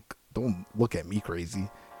it. Like, don't look at me crazy.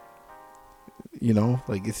 You know,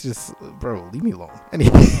 like, it's just, bro, leave me alone.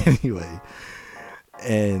 Anyway,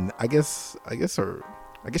 and I guess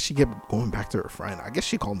she kept going back to her friend. I guess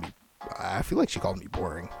she called me. I feel like she called me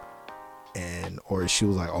boring, or she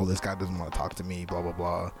was like, "Oh, this guy doesn't want to talk to me." Blah blah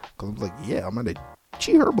blah. Because I was like, "Yeah, I'm at a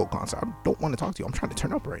G Herbo concert. I don't want to talk to you. I'm trying to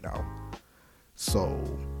turn up right now." So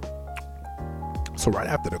right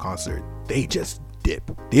after the concert, they just dip.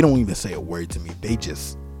 They don't even say a word to me. They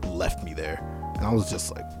just left me there. And I was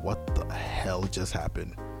just like, what the hell just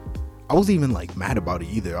happened? I wasn't even like mad about it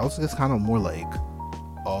either. I was just kind of more like,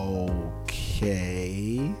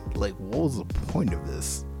 okay, like, what was the point of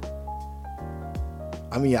this?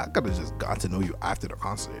 I mean, I could have just got to know you after the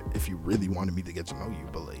concert if you really wanted me to get to know you,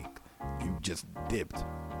 but like, you just dipped.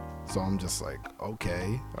 So I'm just like,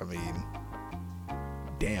 okay, I mean,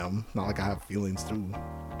 damn, not like I have feelings too.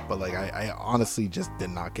 But like, I honestly just did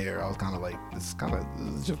not care. I was kind of like, this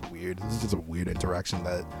is just weird. This is just a weird interaction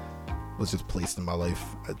that was just placed in my life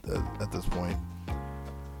at this point.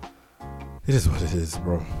 It is what it is,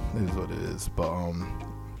 bro. It is what it is. But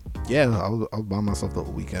yeah, I was by myself the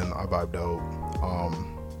whole weekend. I vibed out.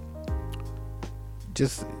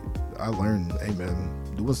 I learned, hey man,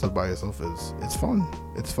 doing stuff by yourself it's fun.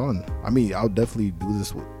 It's fun. I mean, I'll definitely do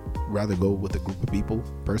this rather go with a group of people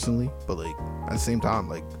personally, but like, at the same time,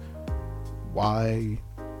 like, why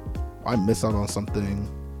miss out on something?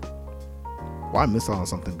 Why miss out on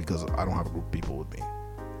something because I don't have a group of people with me?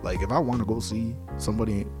 Like, if I want to go see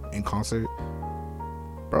somebody in concert,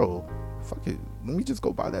 bro, fuck it, let me just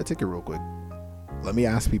go buy that ticket real quick. Let me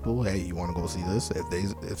ask people, hey, you want to go see this? If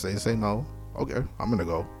they say no, okay, I'm gonna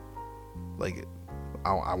go. Like,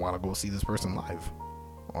 I want to go see this person live,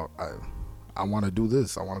 or I want to do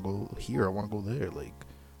this. I want to go here. I want to go there. Like,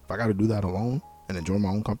 if I got to do that alone and enjoy my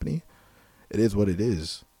own company, it is what it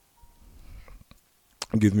is.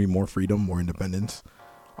 It gives me more freedom, more independence.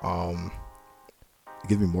 It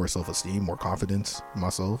gives me more self-esteem, more confidence in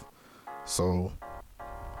myself. So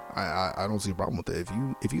I don't see a problem with it.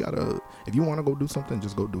 If you want to go do something,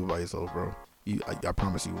 just go do it by yourself, bro. I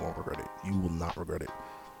promise you won't regret it. You will not regret it.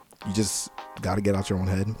 You just got to get out your own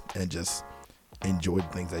head and just enjoy the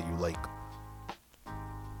things that you like,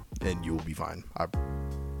 and you will be fine. I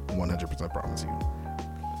 100% promise you.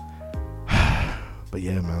 But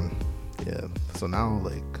yeah, man. Yeah. So now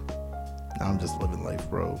I'm just living life,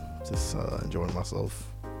 bro. Just enjoying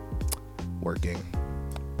myself, working,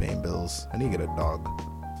 paying bills. I need to get a dog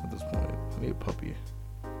at this point. I need a puppy.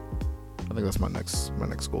 I think that's my next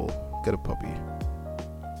goal. Get a puppy.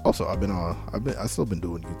 Also, I've still been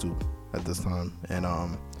doing YouTube at this time, and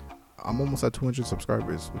I'm almost at 200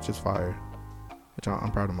 subscribers, which is fire. Which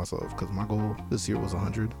I'm proud of myself, because my goal this year was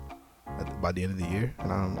 100 by the end of the year,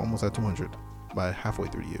 and I'm almost at 200 by halfway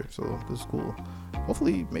through the year. So this is cool.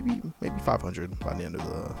 Hopefully, maybe 500 by the end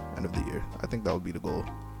of the year. I think that would be the goal.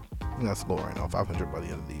 I think that's the goal right now. 500 by the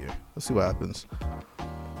end of the year. Let's see what happens.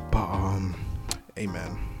 But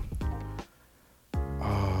amen.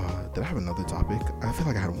 Did I have another topic? I feel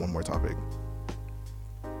like I had one more topic.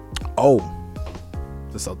 Oh,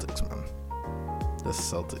 the Celtics, man. The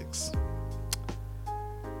Celtics.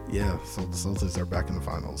 Yeah, so the Celtics are back in the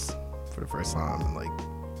finals for the first time in like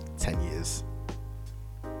 10 years.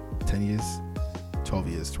 10 years? 12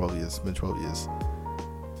 years. 12 years. It's been 12 years.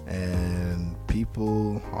 And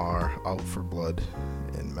people are out for blood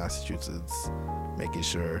in Massachusetts, making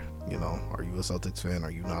sure, are you a Celtics fan?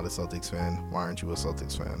 Are you not a Celtics fan? Why aren't you a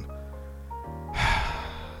Celtics fan?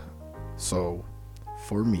 So,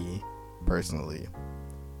 for me, personally,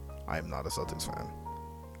 I am not a Celtics fan.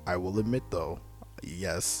 I will admit, though,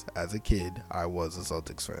 yes, as a kid, I was a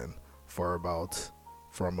Celtics fan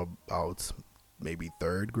from about maybe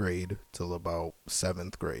 3rd grade till about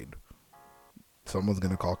 7th grade. Someone's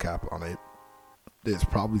going to call cap on it. There's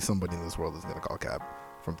probably somebody in this world that's going to call cap.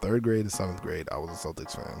 From 3rd grade to 7th grade, I was a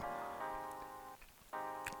Celtics fan.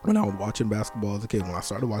 When I was watching basketball as a kid, when I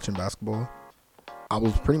started watching basketball, I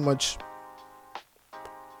was pretty much,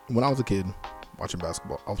 when I was a kid watching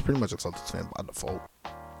basketball, I was pretty much a Celtics fan by default.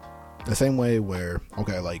 The same way where,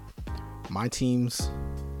 okay, like, my teams,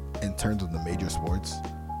 in terms of the major sports,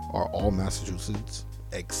 are all Massachusetts,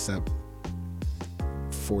 except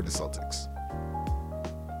for the Celtics.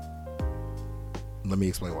 Let me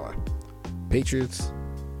explain why. Patriots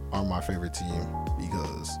are my favorite team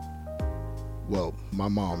because, well, my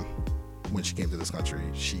mom, when she came to this country,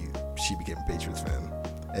 she became a Patriots fan.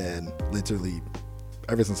 And literally,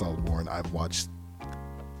 ever since I was born, I've watched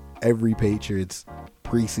every Patriots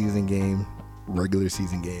preseason game, regular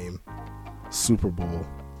season game, Super Bowl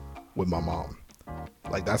with my mom.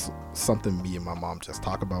 Like, that's something me and my mom just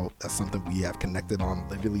talk about. That's something we have connected on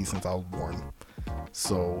literally since I was born.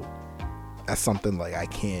 So that's something like I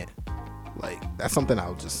can't, like, that's something I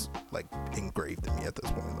was just like engraved in me at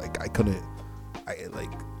this point. Like,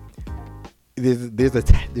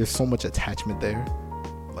 there's so much attachment there,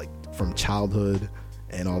 like from childhood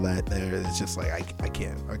and all that there. It's just like I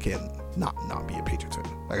can't not be a Patriots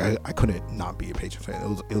fan. Like, I couldn't not be a Patriots fan.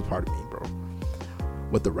 It was part of me, bro.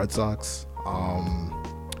 With the Red Sox,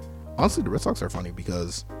 honestly, the Red Sox are funny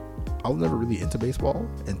because I was never really into baseball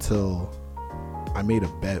until I made a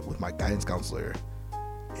bet with my guidance counselor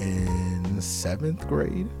in 7th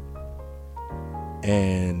grade,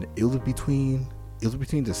 and it was between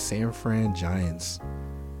the San Fran Giants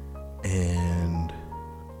and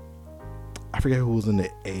I forget who was in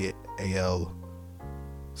the AL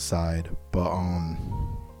side, but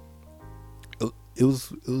it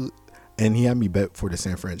was, and he had me bet for the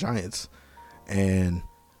San Fran Giants, and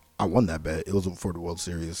I won that bet. It was for the World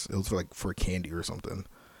Series. It was for candy or something,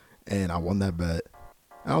 and I won that bet.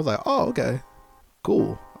 And I was like, oh, okay,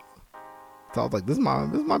 cool. So I was like, this is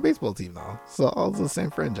my baseball team now. So I was a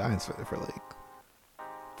San Fran Giants fan for a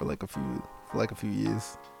few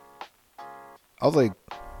years. I was like,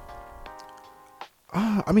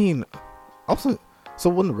 so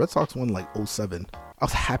when the Red Sox won like 2007, I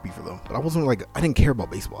was happy for them, but I wasn't like, I didn't care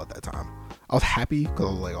about baseball at that time. I was happy because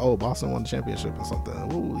I was like, oh, Boston won the championship and something.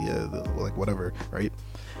 Ooh, yeah, like whatever, right?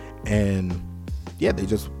 And yeah, they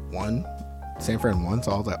just won. San Fran won,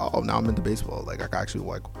 so I was like, oh, now I'm into baseball. Like, I can actually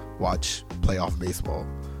like watch playoff baseball.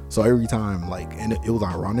 So every time, like, and it was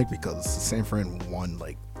ironic because San Fran won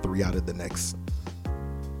like 3 out of the next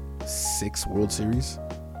 6 World Series.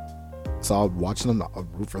 So I would watch them, I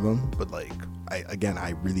would root for them, but like,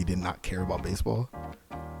 I really did not care about baseball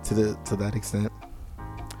to that extent.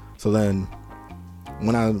 So then,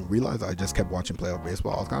 when I realized I just kept watching playoff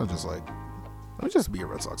baseball, I was kind of just like, let me just be a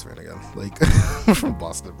Red Sox fan again. Like, I'm from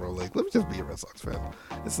Boston, bro. Like, let me just be a Red Sox fan.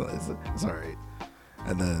 It's all right.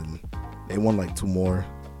 And then they won like 2 more.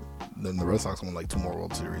 Then the Red Sox won like 2 more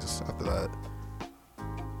World Series after that.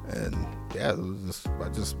 And yeah,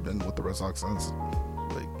 I've just been with the Red Sox since.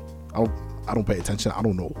 Like, I don't pay attention. I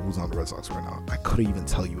don't know who's on the Red Sox right now. I couldn't even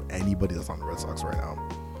tell you anybody that's on the Red Sox right now.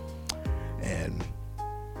 And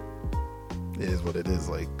it is what it is.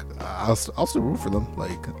 Like, I'll still root for them.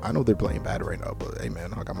 Like, I know they're playing bad right now, but hey,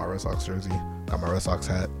 man, I got my Red Sox jersey, got my Red Sox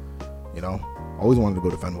hat. Always wanted to go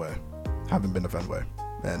to Fenway. Haven't been to Fenway,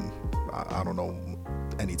 and I don't know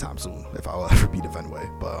anytime soon if I'll ever be to Fenway.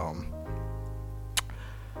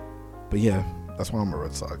 But yeah, that's why I'm a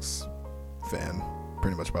Red Sox fan,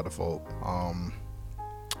 pretty much by default.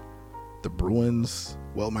 The Bruins.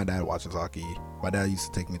 Well, my dad watches hockey. My dad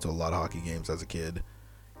used to take me to a lot of hockey games as a kid.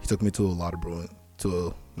 He took me to a lot of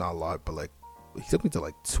not a lot, but like he took me to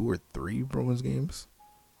like 2 or 3 Bruins games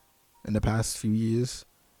in the past few years,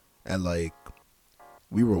 and like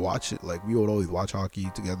we would always watch hockey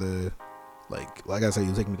together. Like I said, he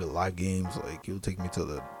would take me to live games. Like he would take me to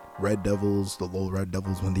the Red Devils, the Lowell Red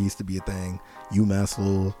Devils when they used to be a thing. UMass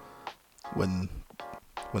Lowell when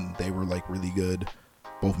they were like really good,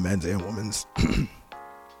 both men's and women's.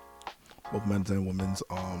 Both men's and women's.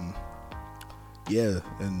 Yeah,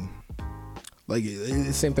 and like it's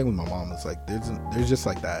the same thing with my mom. It's like there's just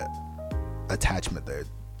like that attachment there,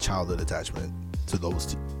 childhood attachment to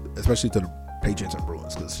those, especially to the Patriots and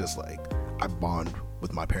Bruins, because it's just like I bond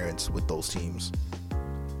with my parents with those teams.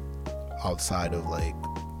 Outside of like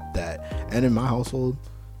that, and in my household,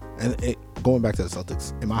 going back to the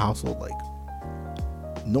Celtics, in my household,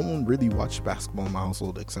 like no one really watched basketball in my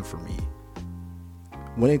household except for me.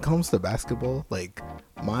 When it comes to basketball, like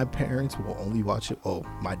my parents will only watch it. Oh,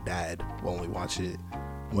 my dad will only watch it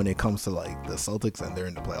when it comes to like the Celtics and they're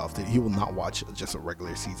in the playoffs. He will not watch just a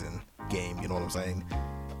regular season game. You know what I'm saying?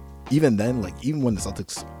 Even then, like even when the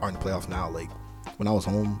Celtics are in the playoffs now, like when I was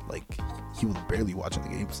home, like he was barely watching the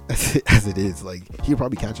games as it is. Like he'd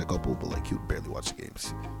probably catch a couple, but like he would barely watch the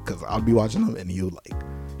games because I'd be watching them and he'd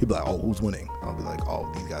be like, oh, who's winning? I'll be like,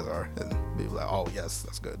 oh, these guys are, and they'd be like, oh, yes,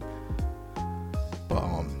 that's good.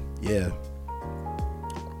 But yeah.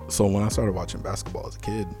 So when I started watching basketball as a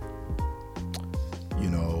kid, you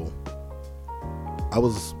know, I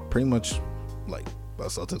was pretty much like a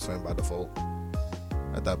Celtics fan by default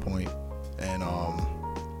at that point, and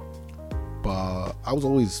but I was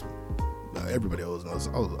always, everybody always knows,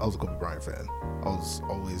 I was a Kobe Bryant fan. I was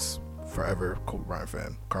always forever Kobe Bryant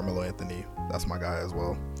fan. Carmelo Anthony, that's my guy as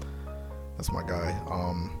well. That's my guy.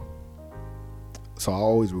 So I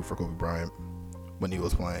always root for Kobe Bryant when he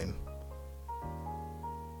was playing.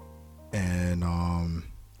 And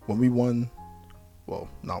when we won, well,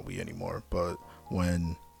 not we anymore, but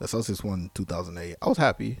when the Celtics won 2008, I was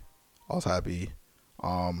happy. I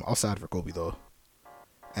was sad for Kobe though.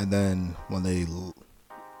 And then when they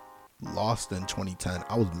lost in 2010,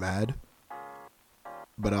 I was mad,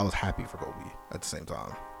 but I was happy for Kobe at the same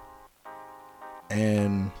time.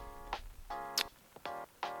 And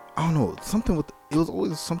I don't know, it was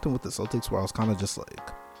always something with the Celtics where I was kind of just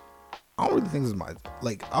like, I don't really think this is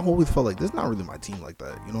I've always felt like this is not really my team like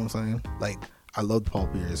that. You know what I'm saying? Like, I loved Paul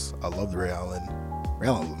Pierce. I loved Ray Allen. Ray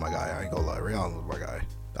Allen was my guy. I ain't gonna lie. Ray Allen was my guy.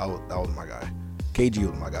 That was my guy. KG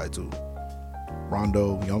was my guy too.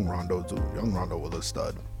 Young Rondo too. Young Rondo was a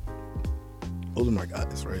stud. Those are my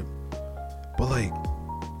guys, right? But like,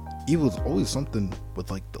 it was always something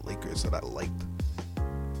with like the Lakers that I liked.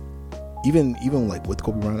 Even like with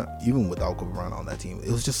Kobe Bryant, even without Kobe Bryant on that team,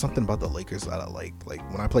 it was just something about the Lakers that I liked. Like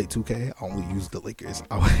when I played 2K, I only used the Lakers.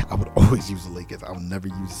 I would always use the Lakers. I would never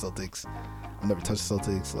use the Celtics. I never touched the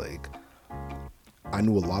Celtics. Like, I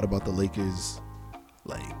knew a lot about the Lakers.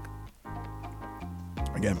 Like,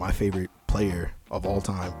 again, my favorite player of all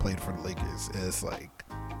time played for the Lakers. And it's like,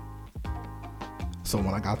 so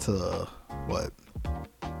when I got to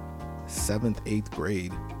 7th, 8th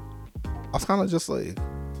grade, I was kind of just like,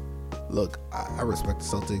 look, I respect the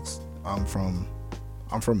Celtics. I'm from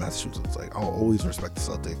Massachusetts. Like, I'll always respect the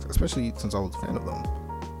Celtics, especially since I was a fan of them.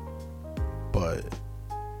 But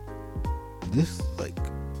this, like,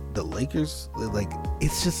 the Lakers, like,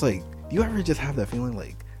 it's just like, do you ever just have that feeling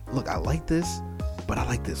like, look, I like this, but I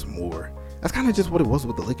like this more? That's kind of just what it was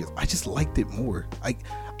with the Lakers. I just liked it more.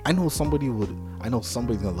 I know somebody's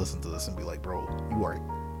gonna listen to this and be like, bro,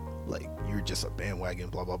 you're just a bandwagon,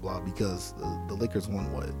 blah blah blah, because the Lakers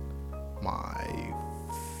won my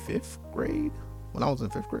 5th grade, when I was in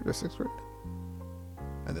 5th grade or 6th grade,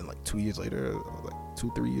 and then like 2 years later, like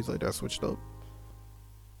 2-3 years later, I switched up.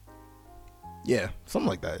 Yeah, something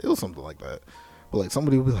like that. It was something like that. But like,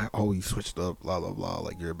 somebody would be like, oh, you switched up, blah blah blah,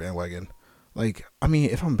 like you're a bandwagon. Like, I mean,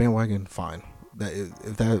 if I'm a bandwagon, fine. That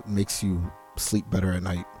if that makes you sleep better at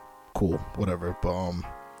night, cool, whatever. But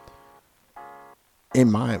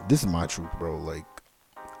this is my truth, bro. Like,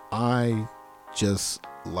 I just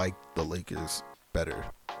like the Lakers better,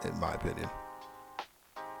 in my opinion.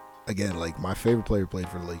 Again, like, my favorite player played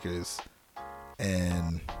for the Lakers,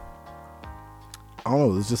 and I don't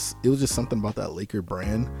know, it was just something about that Laker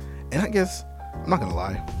brand. And I guess I'm not gonna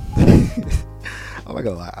lie,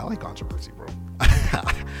 I like controversy, bro.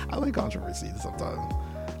 I like controversy sometimes.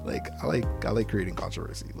 Like, I like creating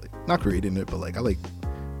controversy. Like, not creating it, but like, I like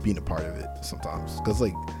being a part of it sometimes. Because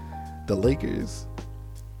like, the Lakers,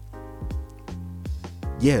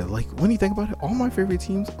 yeah, like, when you think about it, all my favorite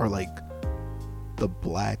teams are like the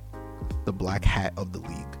black the black hat of the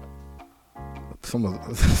league.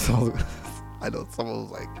 I know someone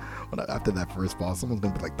was like, after that first ball, someone's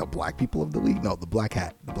gonna be like, the black people of the league. No, the black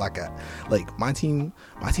hat. Like my teams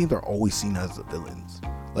are always seen as the villains.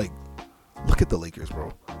 Like, look at the Lakers,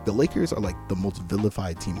 bro. The Lakers are like the most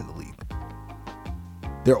vilified team in the league.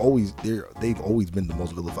 They've always been the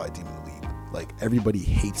most vilified team in the league. Like, everybody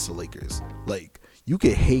hates the Lakers. Like, you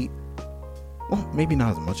could hate, well, maybe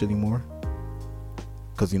not as much anymore,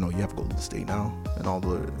 because you have Golden State now and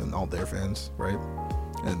all their fans, right?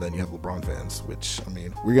 And then you have LeBron fans, which, I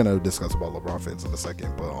mean, we're gonna discuss about LeBron fans in a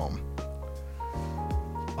second, but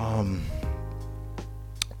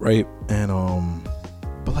right, and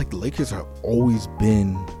but like the Lakers have always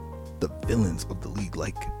been the villains of the league.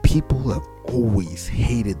 Like, people have always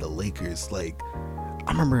hated the Lakers. Like,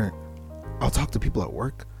 I remember I'll talk to people at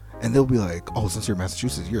work and they'll be like, "Oh, since you're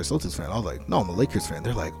Massachusetts, you're a Celtics fan." I was like, "No, I'm a Lakers fan."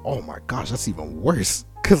 They're like, "Oh my gosh, that's even worse."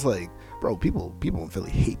 Cause like, bro, people in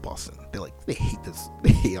Philly hate Boston. They're like, they hate this.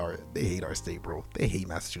 They hate our state, bro. They hate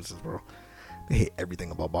Massachusetts, bro. They hate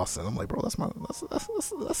everything about Boston. I'm like, bro,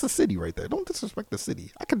 that's a city right there. Don't disrespect the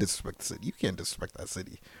city. I can disrespect the city. You can't disrespect that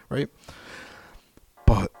city, right?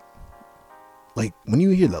 But like, when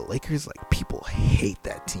you hear the Lakers, like, people hate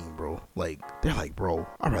that team, bro. Like, they're like, bro,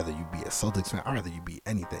 I'd rather you be a Celtics fan. I'd rather you be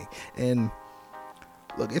anything. And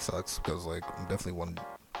look, it sucks because like, I'm definitely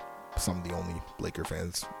some of the only Laker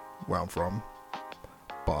fans where I'm from,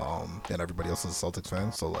 but and everybody else is a Celtics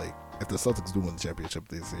fan. So like, if the Celtics do win the championship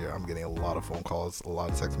this year, I'm getting a lot of phone calls, a lot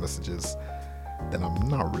of text messages that I'm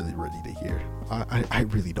not really ready to hear. I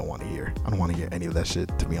really don't want to hear. I don't want to hear any of that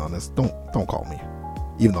shit, to be honest. Don't call me.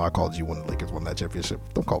 Even though I called you when the Lakers won that championship,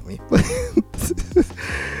 don't call me.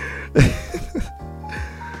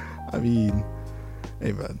 I mean,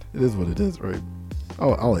 hey man, it is what it is, right?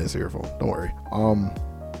 I'll answer your phone. Don't worry.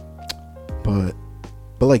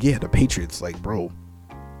 But like, yeah, the Patriots, like, bro,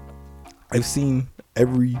 I've seen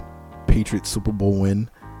every Patriots Super Bowl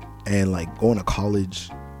win, and like going to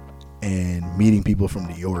college and meeting people from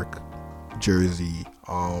New York, Jersey,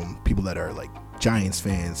 people that are like Giants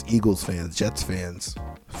fans, Eagles fans, Jets fans,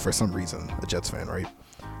 for some reason, a Jets fan, right?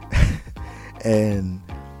 And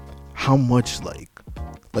how much like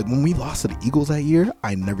when we lost to the Eagles that year,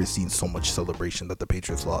 I never seen so much celebration that the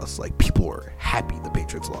Patriots lost. Like, people were happy the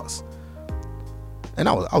Patriots lost. And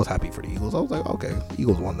I was happy for the Eagles. I was like, okay, the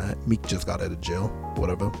Eagles won that. Meek just got out of jail,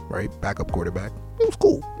 whatever, right? Backup quarterback. It was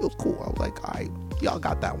cool. I was like, all right, y'all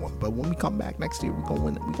got that one. But when we come back next year, we're gonna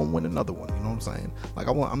win another one. You know what I'm saying? Like,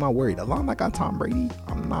 I'm not worried. As long as I got Tom Brady,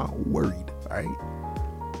 I'm not worried, right?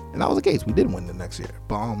 And that was the case. We did win the next year.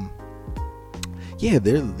 But yeah,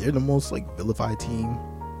 they're the most like vilified team.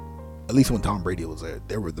 At least when Tom Brady was there,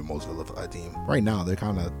 they were the most vilified team. Right now, they're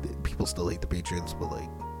kind of, people still hate the Patriots, but like,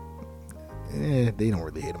 they don't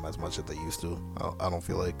really hate them as much as they used to. I don't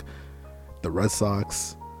feel like. The Red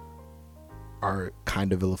Sox are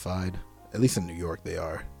kind of vilified. At least in New York they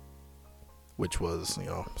are, which was,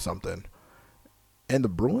 something. And the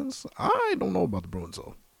Bruins, I don't know about the Bruins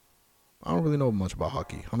though. I don't really know much about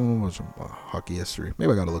hockey. I don't know much about hockey history.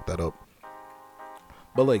 Maybe I gotta look that up.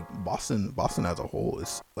 But like, Boston as a whole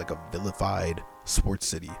is like a vilified sports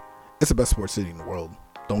city. It's the best sports city in the world.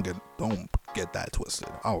 Don't get that twisted.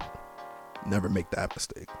 I'll never make that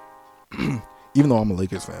mistake. Even though I'm a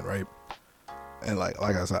Lakers fan, right? And like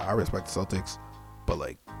I said, I respect the Celtics, but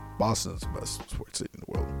like, Boston's the best sports city in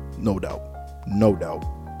the world, no doubt.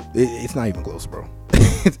 It's not even close, bro.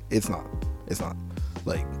 It's not.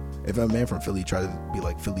 Like, if a man from Philly tries to be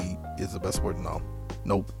like, Philly is the best sport,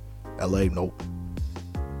 nope. LA, nope.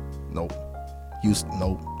 Houston,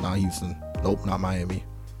 nope. Not Houston, nope. Not Miami,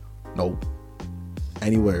 nope.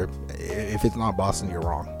 Anywhere, if it's not Boston, you're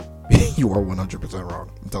wrong. You are 100%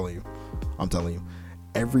 wrong. I'm telling you.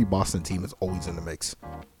 Every Boston team is always in the mix.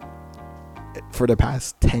 For the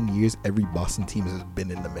past 10 years, every Boston team has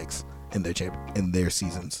been in the mix in their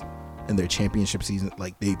seasons, in their championship season.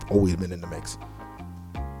 Like, they've always been in the mix.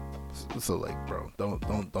 So like, bro, don't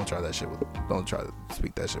try that shit don't try to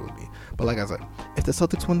speak that shit with me. But like I said, if the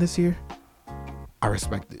Celtics win this year, I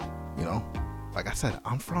respect it. Like I said,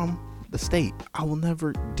 I'm from the state. I'll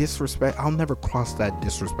never cross that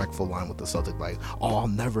disrespectful line with the Celtics. Like,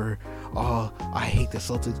 I hate the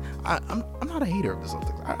Celtics. I'm not a hater of the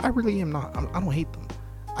Celtics. I really am not. I don't hate them.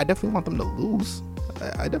 I definitely want them to lose.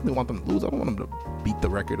 I definitely want them to lose. I don't want them to beat the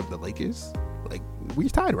record of the Lakers. Like, we're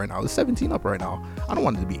tied right now. It's 17 up right now. I don't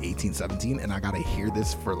want it to be 18-17, and I gotta hear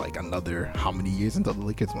this for like another how many years until the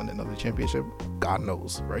Lakers win another championship? God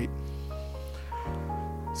knows, right?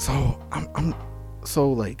 So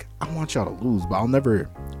So like, I want y'all to lose, but I'll never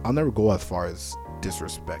go as far as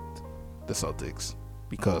disrespect the Celtics.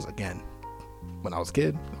 because again, when I was a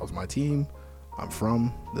kid, that was my team. I'm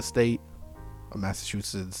from the state of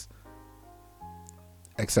Massachusetts,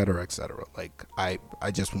 etc., etc. Like I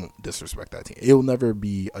just won't disrespect that team. It will never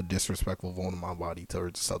be a disrespectful bone in my body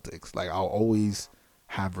towards the Celtics. Like I'll always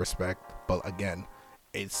have respect, but again,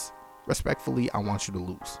 it's respectfully. I want you to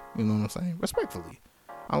lose. You know what I'm saying? Respectfully.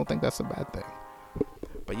 I don't think that's a bad thing.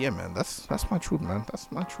 But yeah, man, that's my truth, man.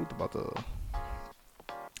 That's my truth about the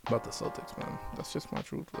Celtics, man. That's just my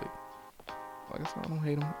truth. Like I said, I don't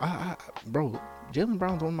hate him. Bro, Jaylen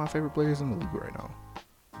Brown's one of my favorite players in the league right now.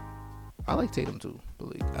 I like Tatum too, the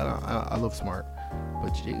league. I love Smart,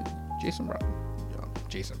 but Jaylen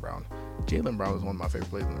Brown is one of my favorite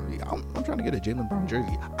players in the league. I'm trying to get a Jaylen Brown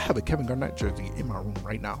jersey. I have a Kevin Garnett jersey in my room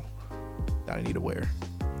right now that I need to wear.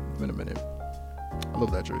 In a minute. I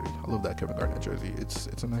love that jersey. I love that Kevin Garnett jersey. It's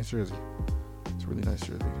a nice jersey. It's a really nice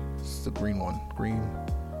jersey. It's the green one. Green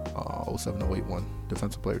 07-08 one.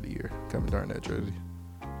 Defensive Player of the Year. Kevin Garnett jersey.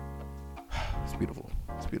 It's beautiful.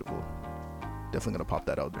 It's beautiful. Definitely gonna pop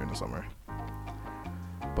that out during the summer.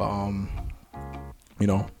 But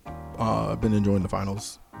I've been enjoying the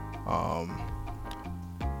finals.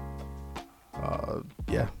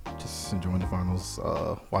 Yeah, just enjoying the finals.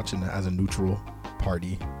 Watching it as a neutral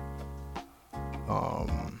party.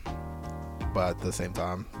 But at the same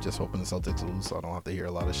time, just hoping the Celtics lose so I don't have to hear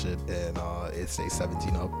a lot of shit and it stays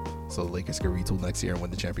 17 up so the Lakers can retool next year and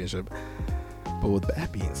win the championship. But with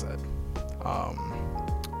that being said,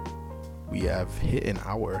 we have hit an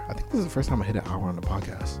hour. I think this is the first time I hit an hour on the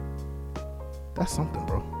podcast. That's something,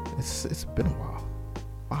 bro. It's been a while.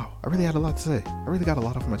 Wow, I really had a lot to say. I really got a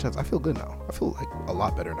lot off my chest. I feel good now. I feel like a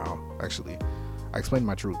lot better now, actually. I explained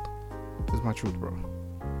my truth. This is my truth, bro.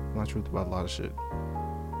 My truth about a lot of shit.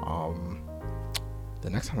 The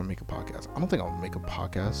next time I make a podcast, I don't think I'll make a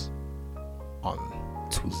podcast on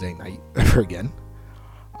Tuesday night ever again.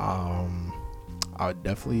 I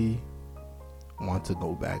definitely want to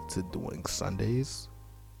go back to doing Sundays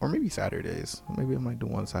or maybe Saturdays. Maybe I might do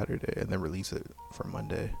one Saturday and then release it for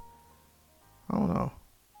Monday. I don't know,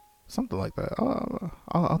 something like that.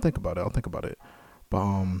 I'll think about it.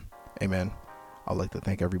 But hey man, I'd like to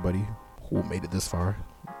thank everybody who made it this far,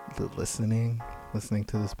 listening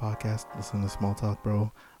to this podcast, listening to Small Talk,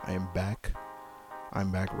 bro. I am back.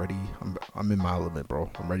 I'm back ready. I'm in my element, bro.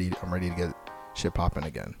 I'm ready to get shit popping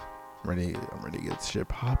again. I'm ready to get shit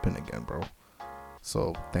popping again, bro.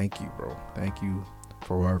 So thank you, bro. Thank you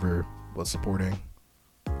for whoever was supporting.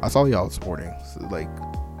 I saw y'all supporting. So, like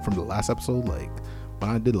from the last episode, like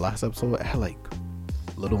when I did the last episode, it had like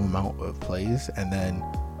little amount of plays, and then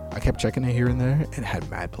I kept checking it here and there, and it had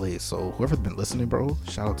mad plays. So whoever's been listening, bro,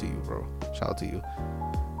 shout out to you, bro. Shout out to you.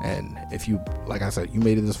 And if you, like I said, you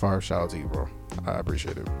made it this far, shout out to you, bro. I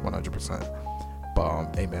appreciate it 100%.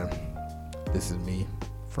 But hey man, this is me,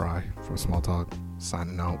 Fry, from Small Talk,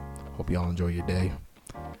 signing out. Hope y'all enjoy your day,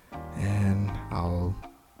 and I'll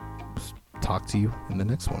talk to you in the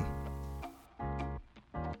next one.